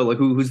 Bosa, like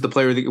who's the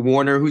player of the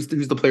Warner? Who's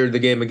the player of the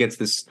game against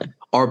this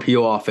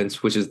RPO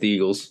offense, which is the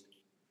Eagles?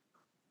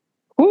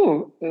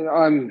 Ooh,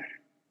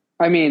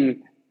 I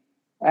mean,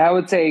 I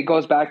would say it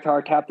goes back to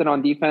our captain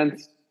on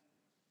defense,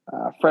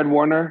 Fred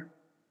Warner.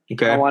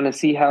 Okay. I want to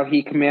see how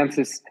he commands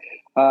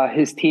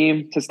his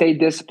team to stay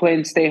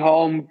disciplined, stay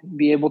home,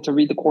 be able to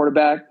read the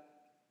quarterback.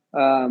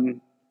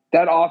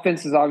 That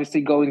offense is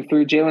obviously going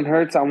through Jalen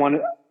Hurts. I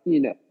want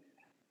to,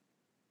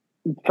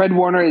 Fred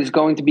Warner is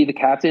going to be the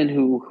captain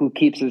who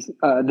keeps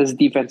this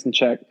defense in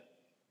check.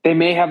 They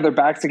may have their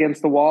backs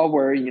against the wall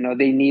where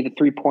they need the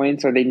 3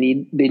 points or they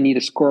need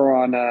a score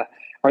on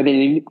or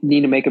they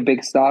need to make a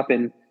big stop.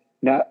 And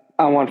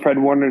I want Fred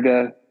Warner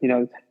to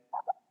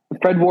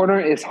Fred Warner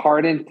is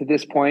hardened to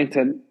this point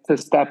to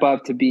step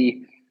up to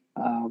be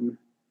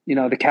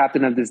the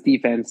captain of this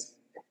defense.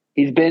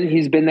 He's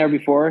been there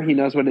before. He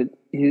knows what it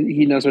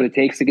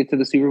takes to get to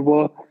the Super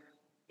Bowl.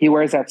 He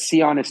wears that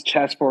C on his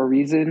chest for a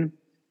reason.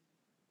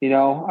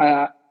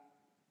 And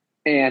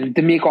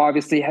D'Amico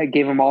obviously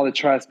gave him all the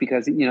trust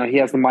because he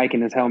has the mic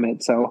in his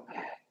helmet. So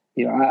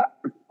I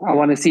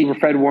want to see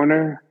Fred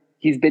Warner.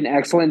 He's been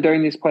excellent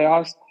during these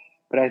playoffs,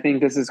 but I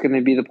think this is going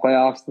to be the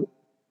playoff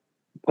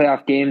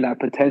game that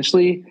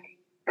potentially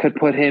could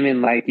put him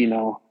in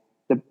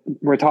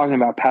we're talking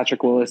about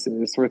Patrick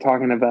Willis's, we're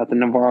talking about the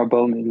Navarro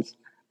Bowman's.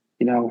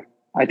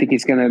 I think he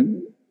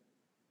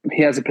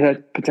has a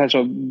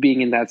potential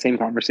being in that same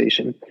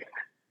conversation.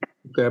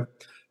 Okay.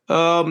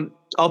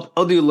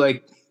 I'll do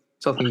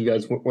something you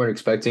guys weren't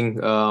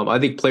expecting. I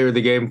think player of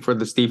the game for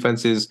this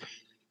defense it's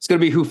going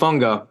to be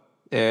Hufanga.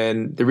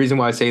 And the reason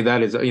why I say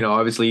that is,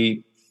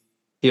 obviously,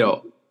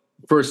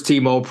 first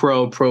team All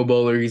Pro, Pro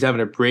Bowler. He's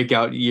having a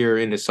breakout year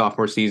in his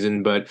sophomore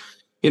season, but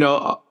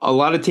a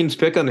lot of teams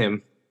pick on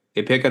him.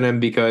 They pick on him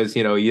because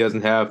he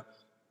doesn't have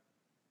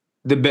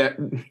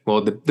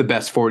the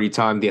best 40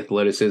 time, the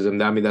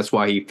athleticism. I mean, that's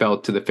why he fell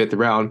to the 5th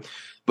round.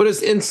 But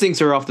his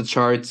instincts are off the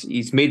charts.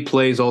 He's made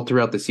plays all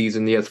throughout the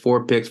season. He has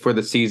 4 picks for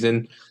the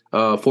season,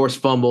 forced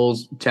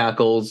fumbles,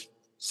 tackles,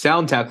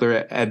 sound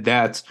tackler at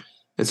that.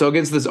 And so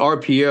against this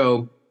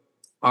RPO,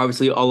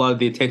 obviously a lot of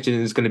the attention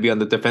is going to be on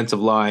the defensive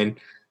line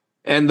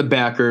and the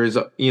backers,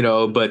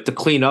 but to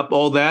clean up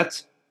all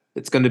that,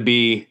 it's going to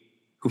be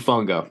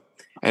Hufanga.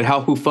 And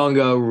how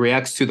Hufanga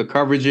reacts to the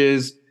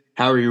coverages,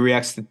 how he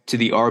reacts to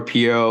the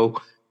RPO.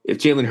 If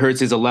Jalen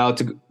Hurts is allowed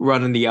to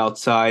run on the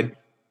outside,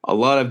 a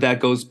lot of that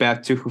goes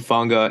back to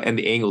Hufanga and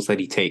the angles that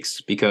he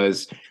takes,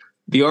 because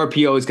the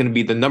RPO is going to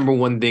be the number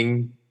one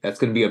thing that's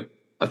going to be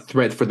a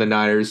threat for the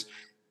Niners.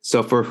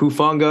 So for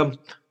Hufanga,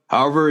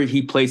 however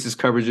he plays his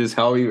coverages,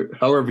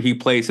 however he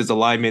plays his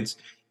alignments,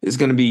 is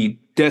going to be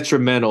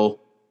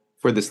detrimental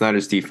for the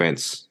Niners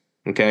defense.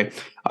 Okay?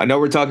 I know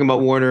we're talking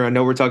about Warner. I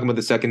know we're talking about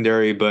the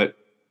secondary, but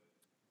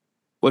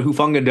what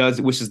Hufanga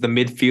does, which is the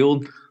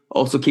midfield,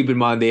 also keep in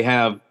mind they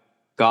have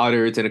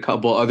Goddard and a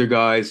couple other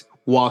guys,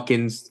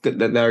 Watkins,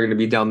 that are going to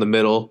be down the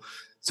middle.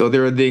 So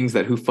there are things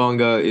that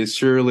Hufanga is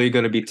surely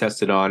going to be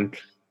tested on.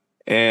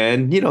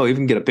 And,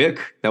 even get a pick.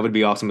 That would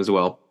be awesome as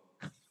well.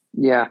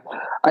 Yeah.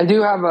 I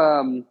do have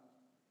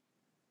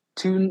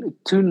two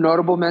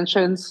notable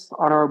mentions,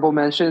 honorable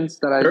mentions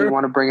that I do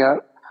want to bring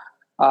up.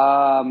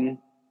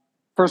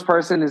 First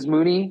person is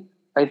Mooney.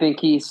 I think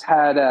he's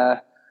had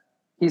a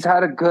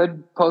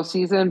good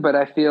postseason, but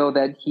I feel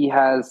that he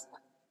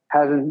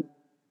hasn't.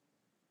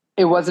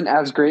 It wasn't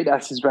as great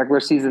as his regular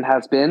season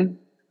has been.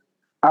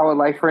 I would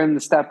like for him to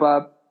step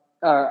up,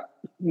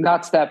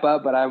 not step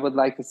up, but I would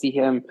like to see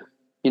him,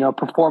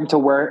 perform to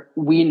where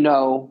we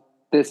know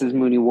this is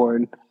Mooney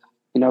Ward.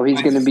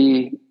 He's going to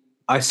be.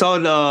 I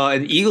saw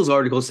an Eagles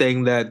article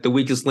saying that the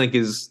weakest link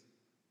is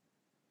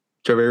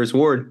Travis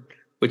Ward,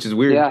 which is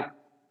weird.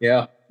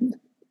 Yeah.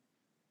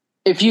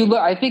 If you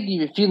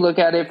look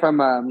at it from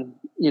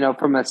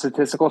from a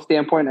statistical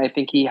standpoint, I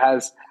think he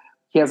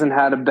hasn't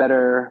had a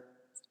better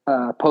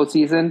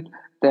postseason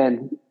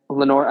than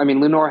Lenoir. I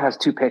mean, Lenoir has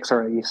 2 picks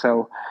already,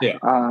 so yeah.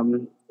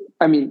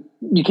 I mean,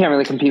 you can't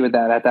really compete with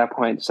that at that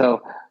point.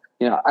 So,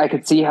 I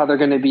could see how they're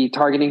going to be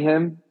targeting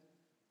him,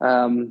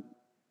 and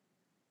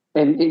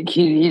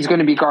he's going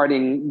to be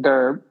guarding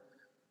their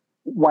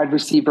wide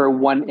receiver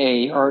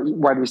 1A or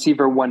wide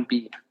receiver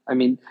 1B. I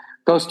mean,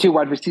 those 2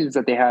 wide receivers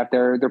that they have,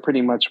 they're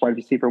pretty much wide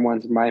receiver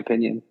ones in my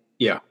opinion.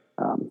 Yeah.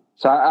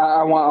 So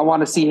I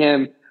want to see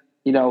him,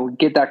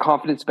 get that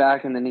confidence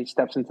back, and then he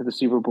steps into the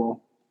Super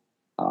Bowl.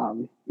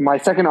 My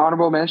second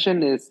honorable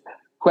mention is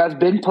who has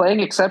been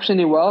playing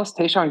exceptionally well is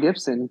Tayshaun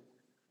Gibson.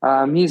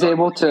 He's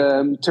able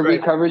to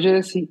read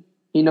coverages.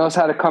 He knows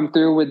how to come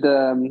through with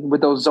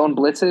those zone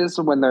blitzes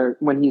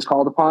when he's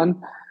called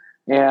upon,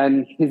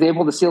 and he's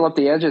able to seal up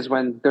the edges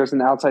when there's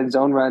an outside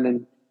zone run,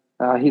 and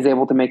he's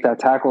able to make that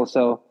tackle.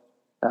 So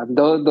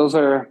those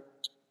are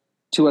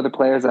 2 other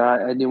players that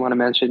I do want to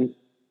mention.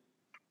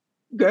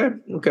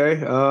 Okay.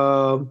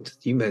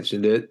 You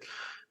mentioned it.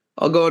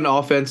 I'll go on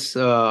offense.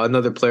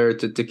 Another player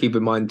to keep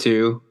in mind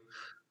too.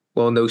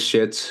 Well, no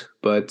shit,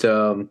 but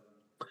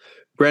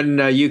Brandon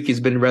Ayuk has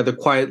been rather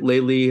quiet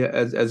lately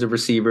as a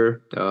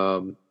receiver.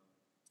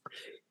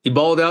 He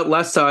balled out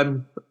last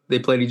time they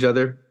played each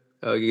other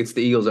against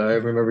the Eagles. I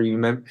remember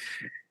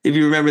if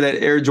you remember that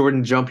Air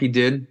Jordan jump he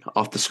did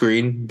off the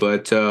screen.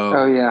 But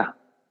oh yeah,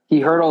 he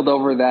hurdled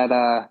over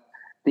that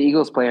the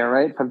Eagles player,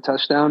 right, for the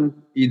touchdown.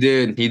 He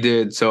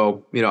did.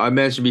 So I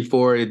mentioned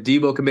before, if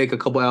Debo can make a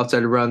couple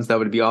outside runs, that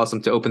would be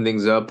awesome to open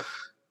things up.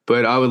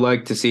 But I would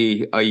like to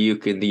see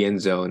Ayuk in the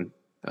end zone,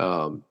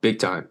 big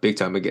time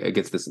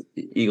against this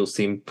Eagles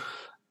team,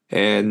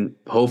 and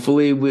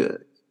hopefully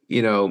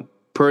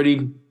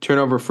Purdy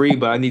turnover free.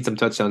 But I need some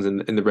touchdowns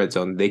in the red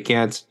zone. They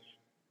can't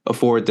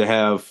afford to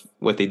have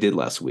what they did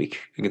last week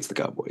against the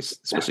Cowboys,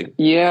 especially.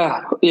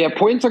 Yeah.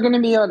 Points are going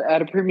to be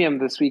at a premium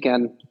this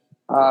weekend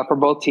for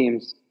both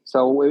teams.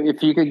 So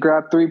if you could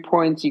grab 3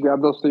 points, you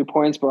grab those 3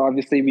 points. But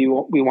obviously, we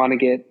want to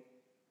get.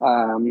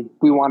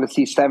 We want to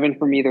see 7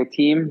 from either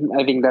team.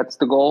 I think that's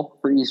the goal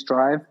for each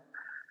drive.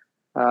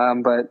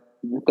 But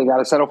if they got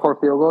to settle for a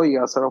field goal, you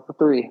got to settle for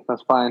 3.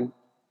 That's fine.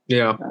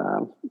 Yeah.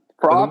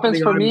 For offense,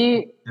 for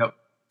me, yep,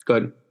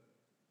 good.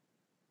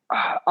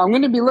 I'm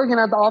going to be looking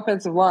at the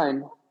offensive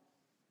line.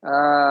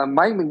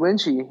 Mike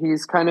McGlinchey,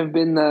 he's kind of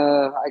been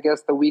the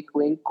weak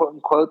link, quote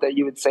unquote, that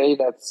you would say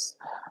that's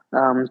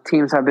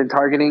teams have been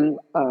targeting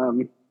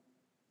kind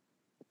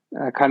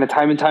of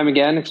time and time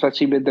again,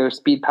 especially with their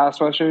speed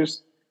pass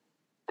rushers.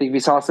 I think we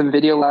saw some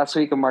video last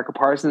week of Marco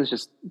Parsons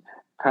just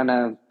kind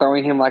of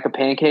throwing him like a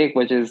pancake,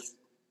 which is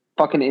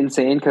fucking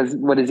insane because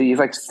what is he? He's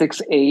like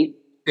 6'8".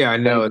 Yeah, I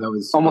know. Like that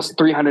was almost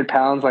 300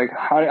 pounds. Like,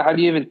 how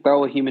do you even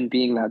throw a human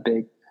being that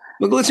big?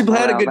 McGlinchey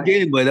had a good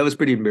game, but that was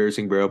pretty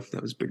embarrassing, bro.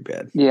 That was pretty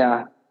bad.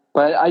 Yeah,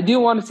 but I do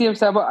want to see him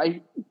step up.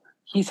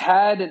 He's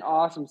had an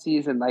awesome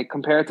season, like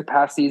compared to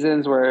past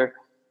seasons where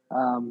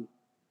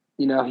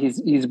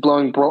He's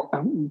blowing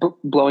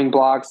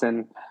blocks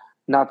and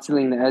not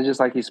sealing the edges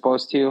like he's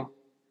supposed to.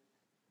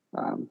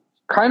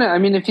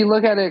 If you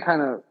look at it,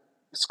 kind of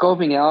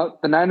scoping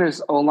out, the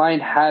Niners O line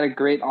had a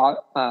great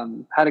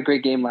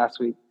game last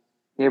week.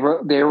 They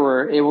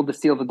were able to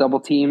steal the double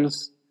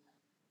teams.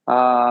 They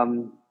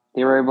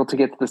were able to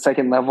get to the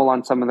second level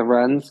on some of the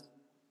runs.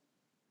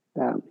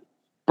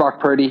 Brock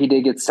Purdy, he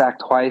did get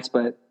sacked twice,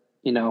 but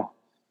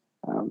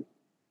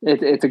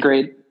it's a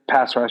great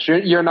pass rush.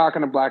 You're not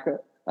going to block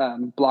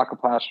a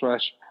pass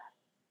rush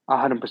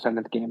 100%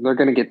 of the game. They're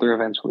going to get through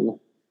eventually.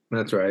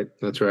 That's right.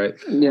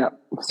 Yeah.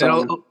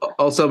 So, and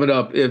I'll sum it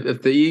up.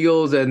 If the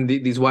Eagles and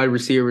these wide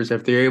receivers,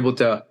 if they're able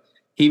to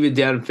heave it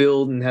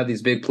downfield and have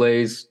these big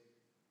plays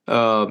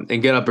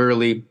and get up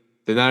early,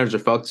 the Niners are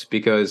fucked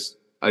because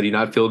I do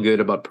not feel good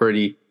about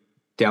Purdy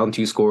down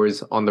 2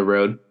 scores on the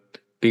road,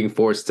 being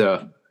forced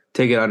to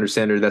take it under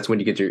center. That's when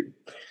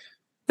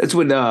that's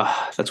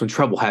when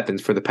trouble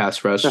happens for the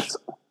pass rush. That's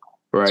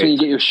when you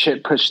get your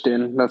shit pushed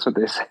in. That's what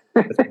they say.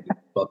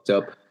 Fucked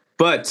up.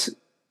 But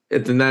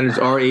if the Niners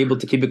are able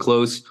to keep it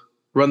close,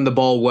 run the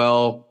ball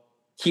well,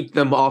 keep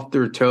them off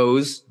their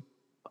toes,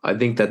 I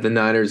think that the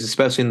Niners,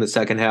 especially in the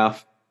second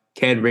half,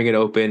 can bring it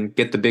open,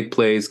 get the big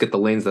plays, get the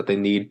lanes that they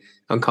need,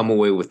 and come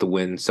away with the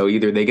win. So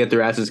either they get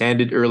their asses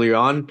handed earlier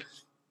on,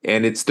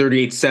 and it's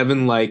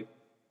 38-7 like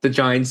the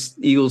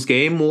Giants-Eagles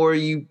game, or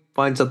you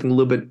find something a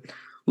little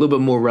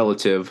bit more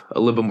relative, a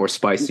little bit more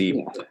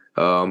spicy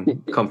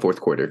come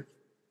fourth quarter.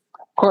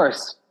 Of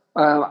course.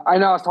 I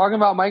know I was talking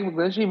about Mike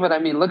McGlinchey,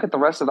 but look at the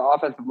rest of the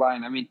offensive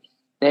line.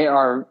 They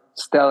are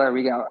stellar.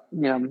 We got,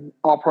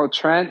 All-Pro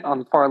Trent on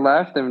the far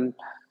left and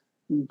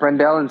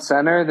Brendel in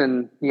center.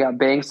 Then you got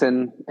Banks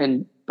and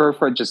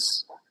Burford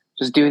just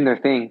doing their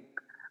thing.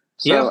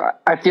 So yeah.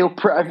 I feel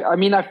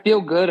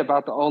good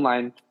about the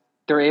O-line.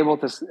 They're able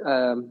to,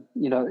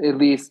 at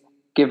least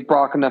give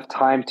Brock enough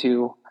time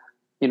to,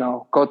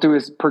 go through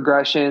his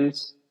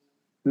progressions,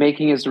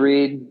 making his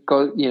read,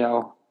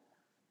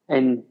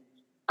 and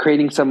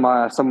creating some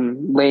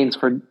lanes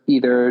for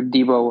either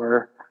Debo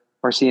or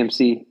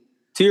CMC.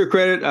 To your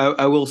credit,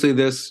 I will say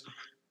this.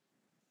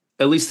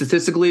 At least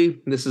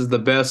statistically, this is the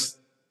best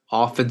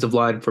offensive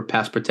line for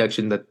pass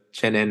protection that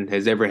Shanahan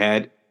has ever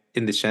had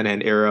in the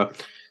Shanahan era.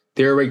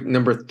 They're ranked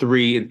number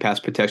 3 in pass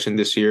protection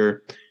this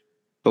year.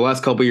 The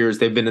last couple of years,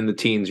 they've been in the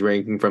teens,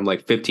 ranking from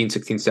like 15,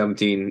 16,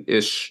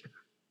 17-ish.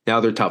 Now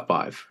they're top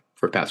 5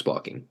 for pass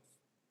blocking.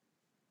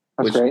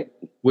 That's great.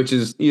 Which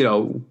is,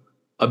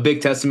 a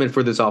big testament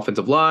for this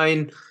offensive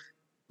line,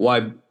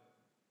 why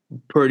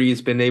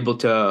Purdy's been able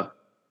to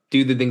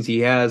do the things he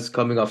has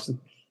coming off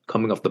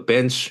the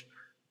bench,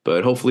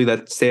 but hopefully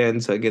that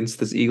stands against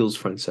this Eagles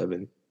front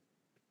seven.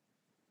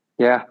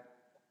 Yeah.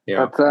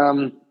 But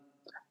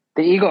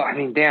the Eagle,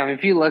 damn,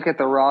 if you look at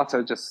the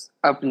roster just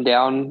up and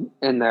down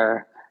in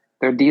their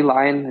D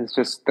line,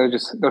 is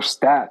they're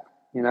stacked,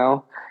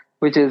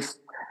 which is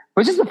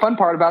the fun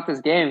part about this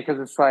game, because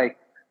it's like,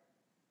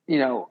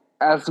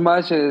 as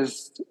much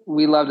as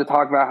we love to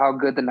talk about how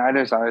good the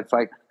Niners are, it's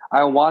like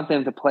I want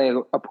them to play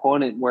an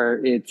opponent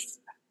where it's,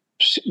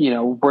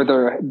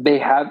 where they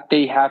have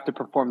to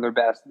perform their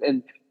best,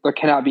 and there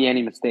cannot be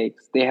any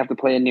mistakes. They have to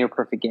play a near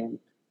perfect game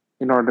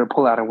in order to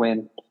pull out a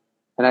win.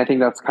 And I think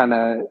that's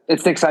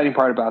it's the exciting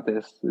part about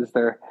this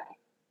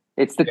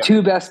it's the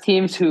 2 best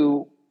teams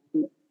who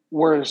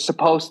were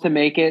supposed to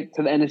make it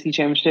to the NFC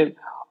Championship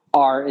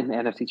are in the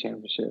NFC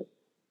Championship.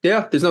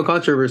 Yeah, there's no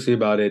controversy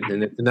about it.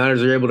 And if the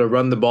Niners are able to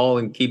run the ball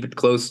and keep it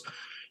close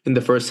in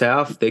the first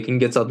half, they can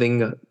get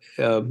something,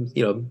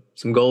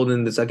 some gold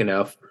in the second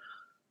half.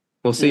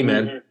 We'll see,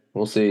 man.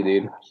 We'll see,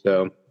 dude.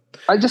 So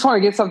I just want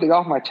to get something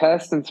off my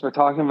chest, since we're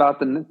talking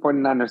about the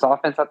 49ers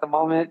offense at the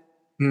moment,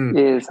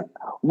 is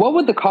what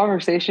would the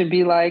conversation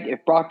be like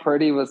if Brock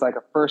Purdy was like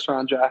a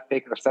first-round draft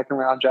pick or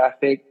second-round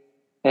draft pick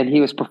and he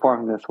was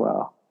performing this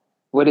well?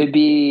 Would it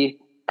be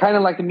kind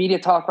of like the media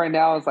talk right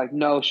now is like,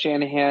 no,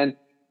 Shanahan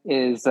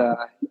is,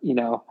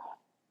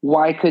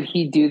 why could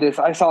he do this?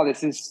 I saw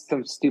this is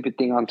some stupid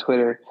thing on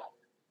Twitter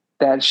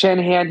that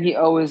Shanahan, he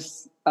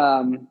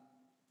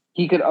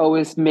could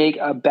always make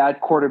a bad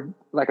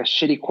like a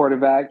shitty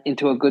quarterback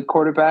into a good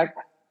quarterback.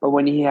 But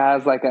when he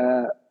has like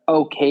a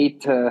okay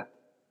to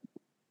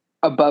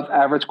above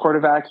average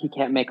quarterback, he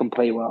can't make him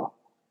play well.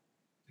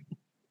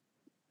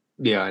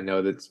 Yeah, I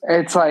know that's.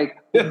 It's like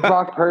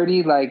Brock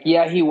Purdy, like,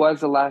 yeah, he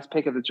was the last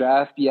pick of the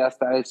draft. Yes,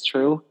 that is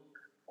true.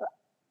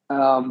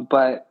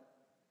 But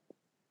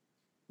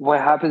what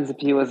happens if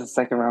he was a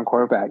second-round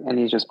quarterback and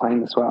he's just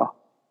playing this well?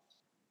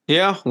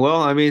 Yeah,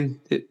 well,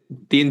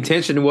 the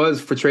intention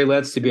was for Trey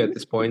Lance to be at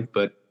this point,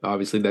 but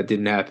obviously that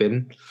didn't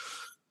happen.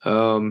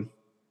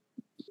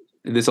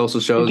 This also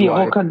shows it'd be a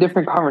whole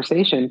different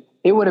conversation.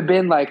 It would have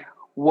been like,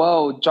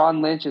 whoa,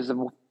 John Lynch is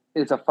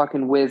a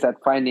fucking whiz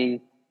at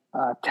finding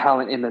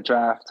talent in the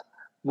draft.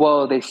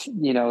 Whoa, they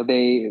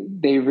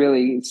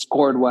really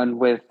scored one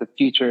with the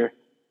future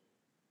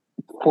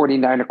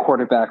 49er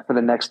quarterback for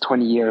the next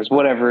 20 years,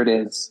 whatever it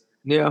is.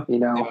 Yeah.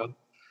 Yeah.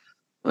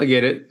 I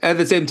get it. At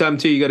the same time,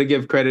 too, you got to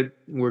give credit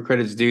where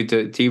credit's due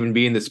to even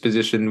be in this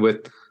position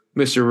with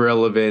Mr.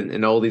 Relevant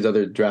and all these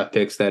other draft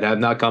picks that have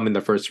not come in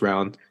the first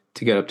round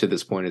to get up to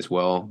this point as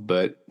well.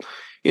 But,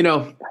 you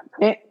know,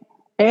 And,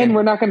 and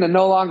we're not going to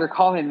no longer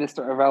call him Mr.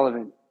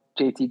 Irrelevant,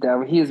 JT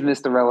Dub. He is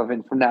Mr.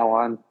 Relevant from now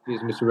on.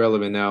 he's Mr.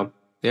 Relevant now.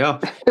 Yeah.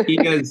 He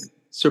has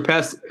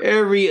surpassed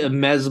every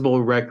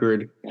imaginable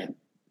record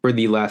for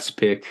the last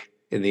pick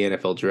in the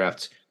NFL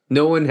draft.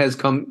 No one has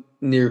come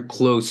near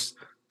close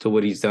to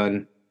what he's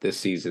done this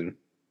season.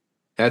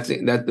 That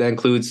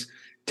includes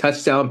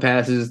touchdown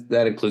passes.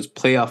 That includes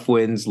playoff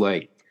wins.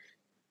 Like,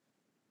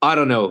 I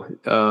don't know.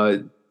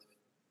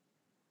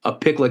 A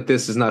pick like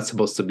this is not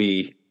supposed to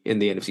be in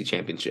the NFC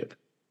Championship.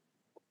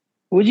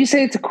 Would you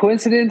say it's a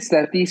coincidence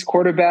that these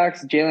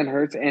quarterbacks, Jalen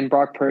Hurts and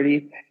Brock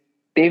Purdy,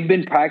 they've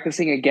been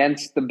practicing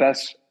against the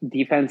best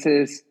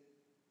defenses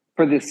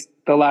for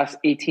the last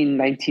 18,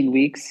 19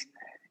 weeks?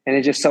 And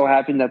it just so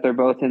happened that they're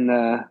both in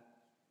the,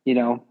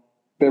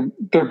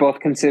 they're both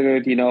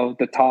considered,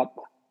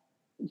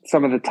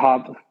 some of the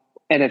top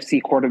NFC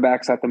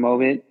quarterbacks at the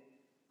moment.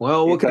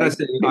 Well, what can I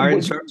say?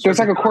 There's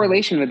like a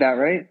correlation with that,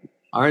 right?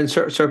 Iron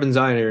sharpens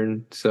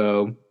iron,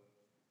 so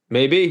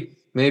maybe,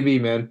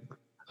 man.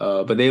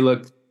 But they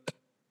look.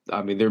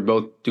 I mean, they're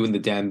both doing the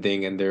damn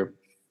thing, and they're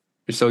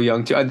so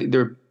young too. I think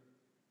they're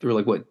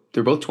like what?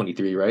 They're both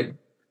 23, right?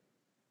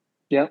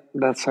 Yep,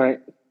 that's right.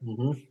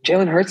 Mm-hmm.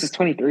 Jalen Hurts is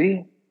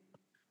 23.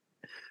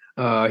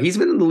 He's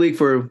been in the league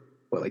for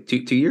what, like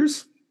 2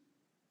 years?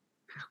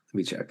 Let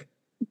me check.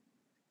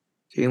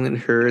 Jalen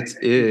Hurts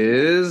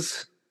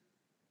is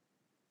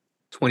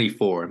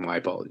 24. My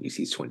apologies.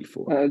 He's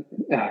 24.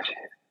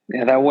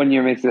 Yeah, that 1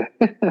 year makes it.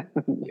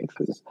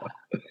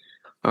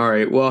 All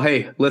right. Well,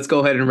 hey, let's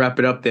go ahead and wrap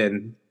it up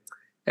then.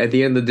 At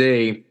the end of the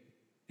day,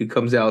 who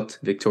comes out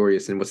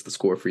victorious, and what's the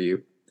score for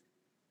you?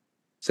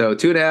 So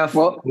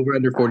 2.5 over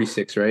under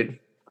 46,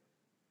 right?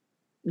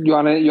 You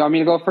want me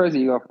to go first, or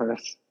you go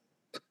first?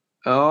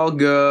 I'll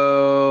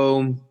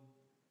go.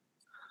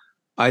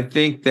 I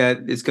think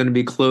that it's going to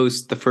be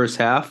close the first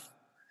half,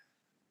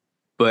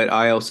 but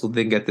I also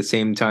think at the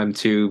same time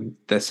too,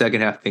 the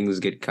second half things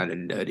get kind of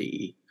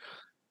nutty.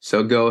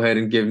 So go ahead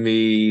and give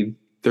me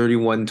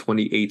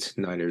 31-28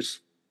 Niners.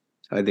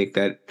 I think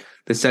that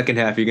the second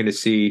half you're going to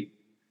see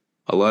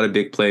a lot of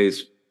big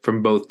plays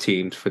from both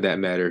teams for that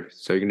matter.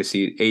 So you're going to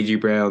see A.J.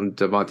 Brown,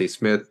 Devontae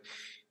Smith.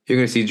 You're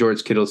going to see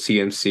George Kittle,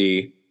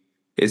 CMC.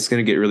 It's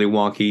going to get really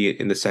wonky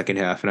in the second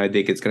half, and I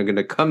think it's going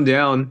to come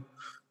down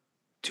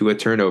to a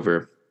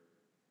turnover.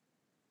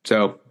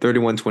 So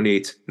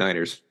 31-28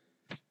 Niners.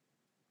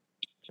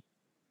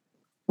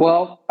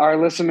 Well, our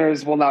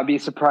listeners will not be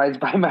surprised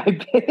by my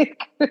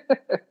pick.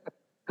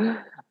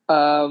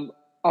 I'm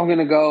going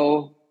to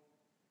go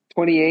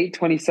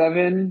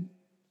 28-27.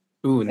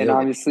 Ooh, and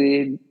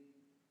obviously,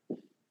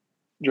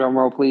 drum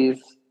roll,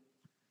 please.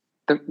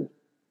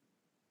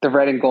 The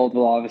red and gold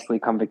will obviously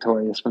come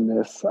victorious from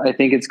this. I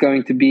think it's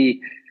going to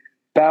be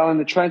battle in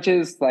the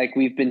trenches like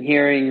we've been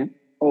hearing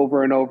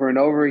over and over and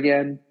over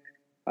again.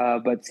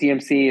 But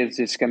CMC is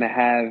just going to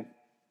have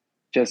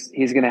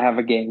he's going to have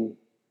a game.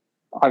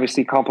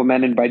 Obviously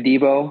complemented by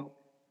Debo.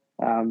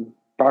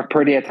 Brock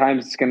Purdy at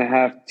times is going to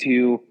have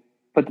to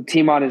put the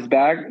team on his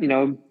back,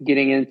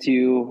 getting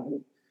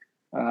into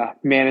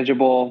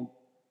manageable,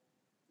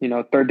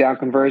 third down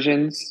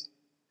conversions.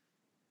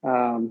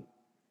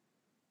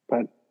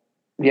 But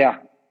yeah,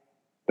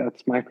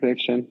 that's my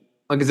prediction.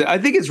 Like I said, I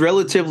think it's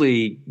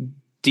relatively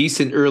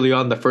decent early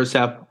on the first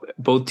half.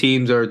 Both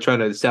teams are trying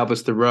to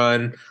establish the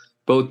run.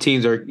 Both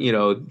teams are,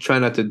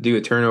 trying not to do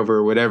a turnover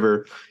or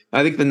whatever.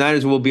 I think the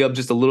Niners will be up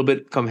just a little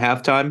bit come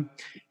halftime.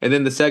 And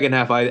then the second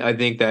half, I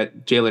think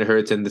that Jalen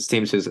Hurts and this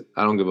team says,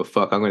 I don't give a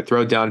fuck. I'm going to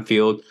throw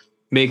downfield,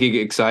 make it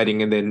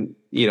exciting. And then,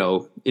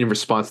 in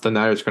response, the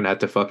Niners are going to have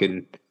to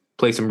fucking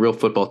play some real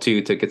football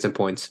too to get some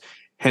points.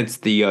 Hence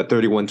the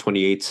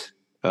 31-28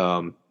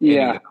 I'm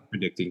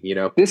predicting,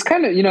 This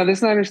kind of,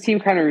 this Niners team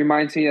kind of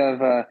reminds me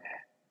of,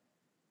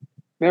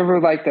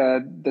 remember like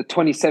the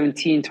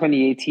 2017,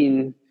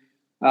 2018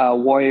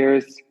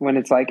 Warriors when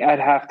it's like at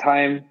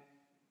halftime,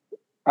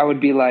 I would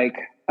be like,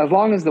 as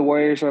long as the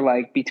Warriors are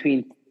like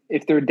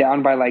if they're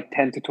down by like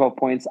 10 to 12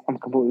 points, I'm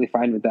completely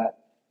fine with that.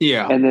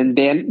 Yeah. And then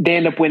they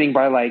end up winning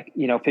by like,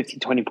 15,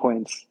 20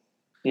 points,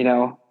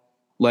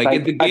 Like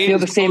if the game I feel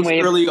the same way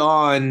early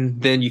on,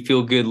 then you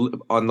feel good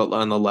on the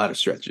latter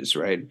stretches,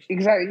 right?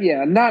 Exactly.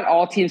 Yeah. Not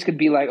all teams could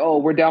be like, oh,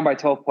 we're down by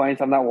 12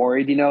 points. I'm not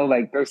worried.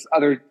 Like there's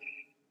other,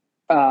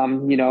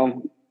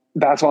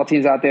 basketball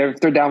teams out there. If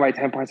they're down by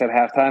 10 points at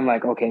halftime,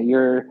 like, okay,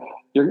 you're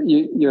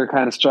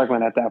kind of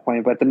struggling at that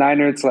point. But the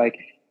Niners, like,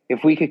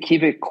 if we could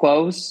keep it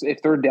close,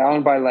 if they're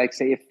down by like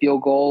say a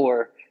field goal,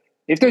 or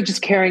if they're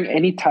just carrying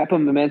any type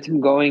of momentum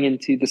going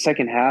into the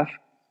second half,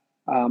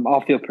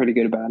 I'll feel pretty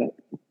good about it.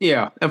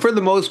 Yeah, and for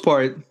the most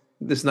part,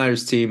 this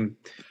Niners team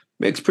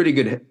makes pretty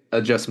good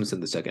adjustments in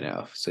the second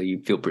half, so you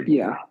feel pretty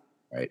good,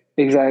 right?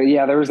 Exactly.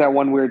 Yeah, there was that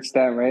one weird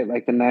stat, right?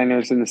 Like the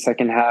Niners in the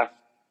second half,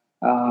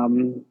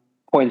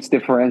 points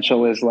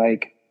differential is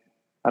like,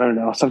 I don't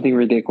know, something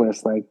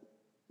ridiculous, like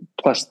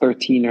plus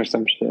 13 or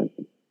some shit.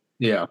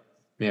 Yeah.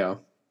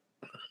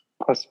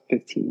 Plus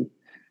 15.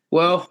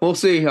 Well, we'll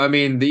see. I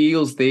mean, the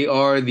Eagles, they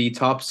are the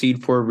top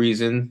seed for a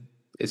reason.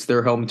 It's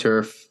their home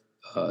turf.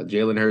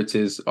 Jalen Hurts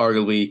is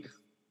arguably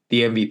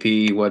the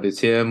MVP, whether it's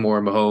him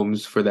or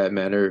Mahomes for that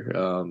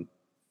matter.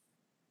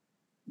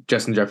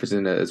 Justin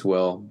Jefferson as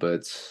well.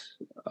 But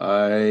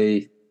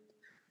I'm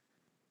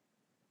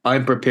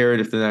prepared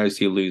if the Niners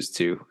do lose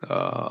too.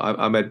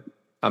 I'm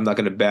not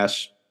going to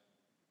bash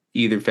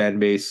either fan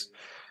base.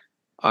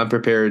 I'm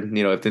prepared.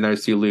 If the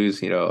Niners do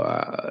lose,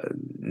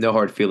 no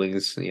hard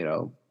feelings.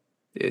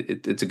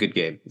 It's a good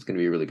game. It's going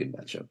to be a really good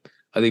matchup.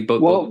 I think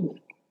both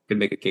can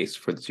make a case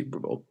for the Super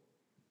Bowl.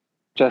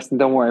 Justin,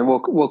 don't worry.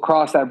 We'll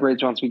cross that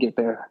bridge once we get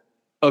there.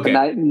 Okay.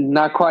 But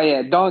not quite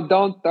yet. Don't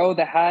throw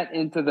the hat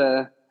into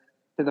the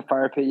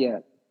fire pit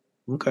yet.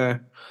 Okay.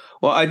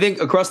 Well, I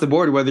think across the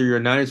board, whether you're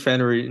a Niners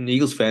fan or an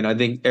Eagles fan, I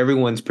think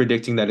everyone's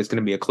predicting that it's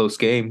going to be a close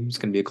game. It's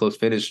going to be a close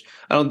finish.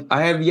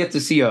 I have yet to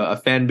see a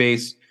fan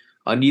base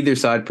on either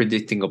side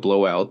predicting a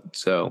blowout.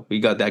 So we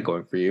got that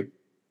going for you.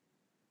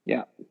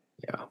 Yeah.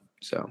 Yeah.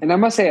 So. And I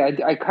must say,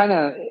 I kind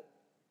of,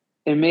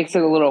 it makes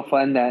it a little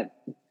fun that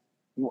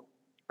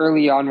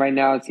early on right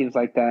now, it seems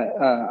like that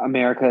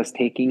America is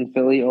taking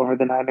Philly over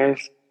the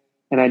Niners.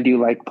 And I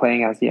do like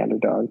playing as the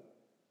underdog.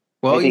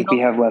 Well, I think we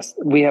have less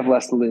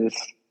to lose.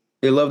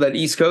 They love that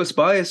East Coast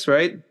bias,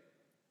 right?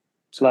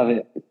 Love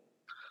it.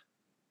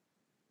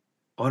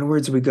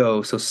 Onwards we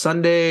go. So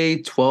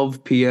Sunday,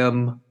 12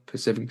 p.m.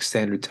 Pacific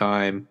Standard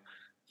Time,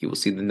 you will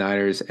see the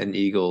Niners and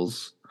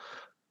Eagles.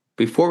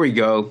 Before we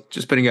go,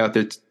 just putting out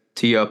there,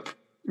 tee up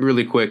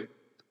really quick.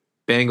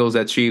 Bengals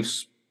at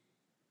Chiefs.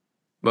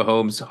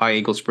 Mahomes, high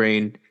ankle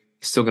sprain.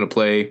 He's still going to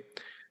play.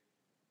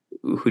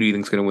 Who do you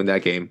think is going to win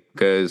that game?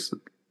 Because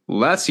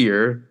last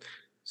year,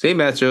 same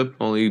matchup,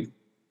 only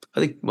I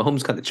think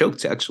Mahomes kind of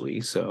choked,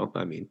 actually. So,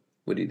 I mean,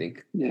 what do you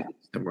think? Yeah.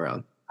 Come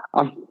around.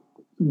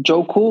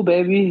 Joe Cool,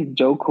 baby.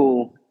 Joe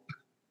Cool.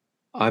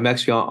 I'm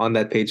actually on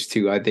that page,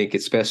 too. I think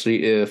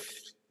especially if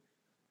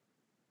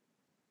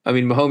 – I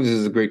mean, Mahomes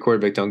is a great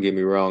quarterback, don't get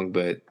me wrong.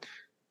 But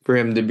for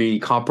him to be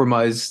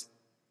compromised,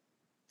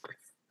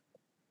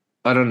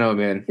 I don't know,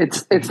 man.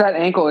 It's that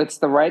ankle. It's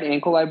the right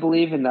ankle, I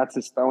believe, and that's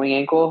his throwing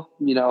ankle.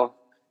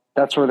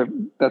 That's where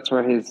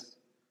his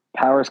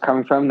power is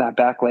coming from, that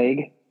back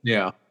leg.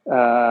 Yeah.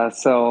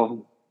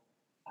 So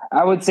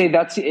I would say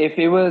that's if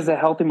it was a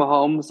healthy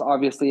Mahomes,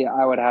 obviously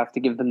I would have to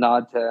give the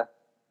nod to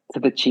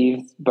the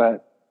Chiefs,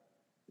 but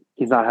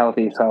he's not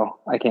healthy, so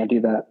I can't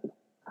do that.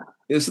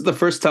 This is the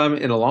first time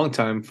in a long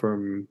time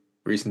from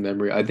recent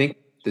memory. I think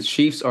the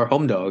Chiefs are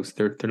home dogs.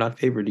 They're not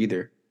favored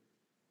either.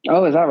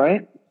 Oh, is that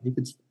right?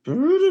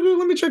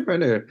 Let me check right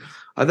there.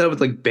 I thought it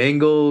was like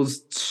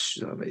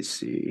Bengals. Let me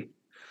see.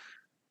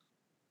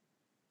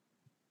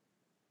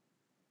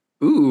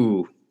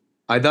 Ooh,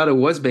 I thought it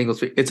was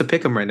Bengals. It's a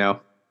pick'em right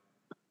now.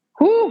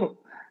 Whoo!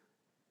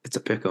 It's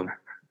a pick'em.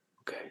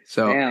 Okay,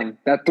 so damn,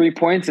 that 3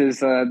 points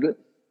is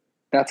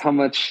that's how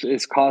much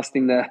is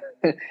costing the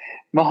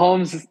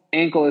Mahomes'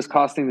 ankle is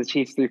costing the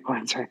Chiefs 3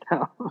 points right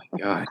now. Oh my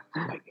god!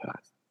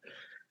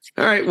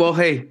 All right, well,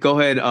 hey, go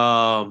ahead.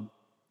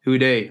 Who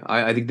day?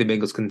 I think the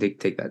Bengals can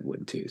take that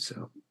win too.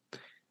 So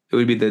it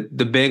would be the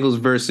Bengals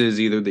versus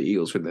either the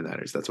Eagles or the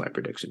Niners. That's my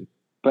prediction.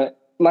 But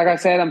like I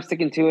said, I'm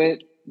sticking to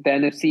it. The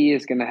NFC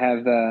is going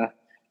to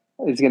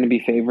be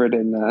favored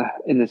in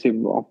the Super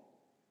Bowl.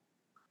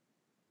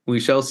 We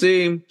shall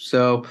see.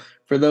 So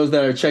for those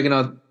that are checking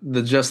out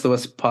the Just the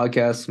West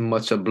podcast,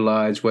 much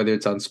obliged, whether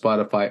it's on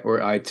Spotify or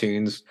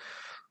iTunes.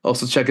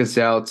 Also check us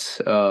out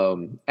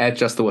at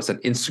Just the West on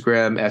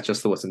Instagram, at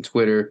Just the West on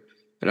Twitter,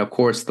 and of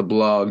course the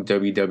blog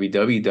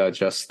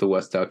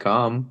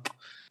www.justthewest.com.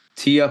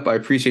 Tee up, I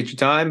appreciate your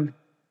time.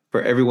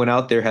 For everyone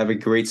out there, have a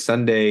great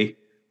Sunday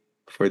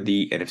for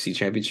the NFC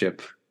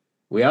Championship.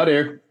 We out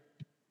here.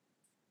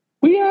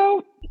 We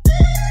out.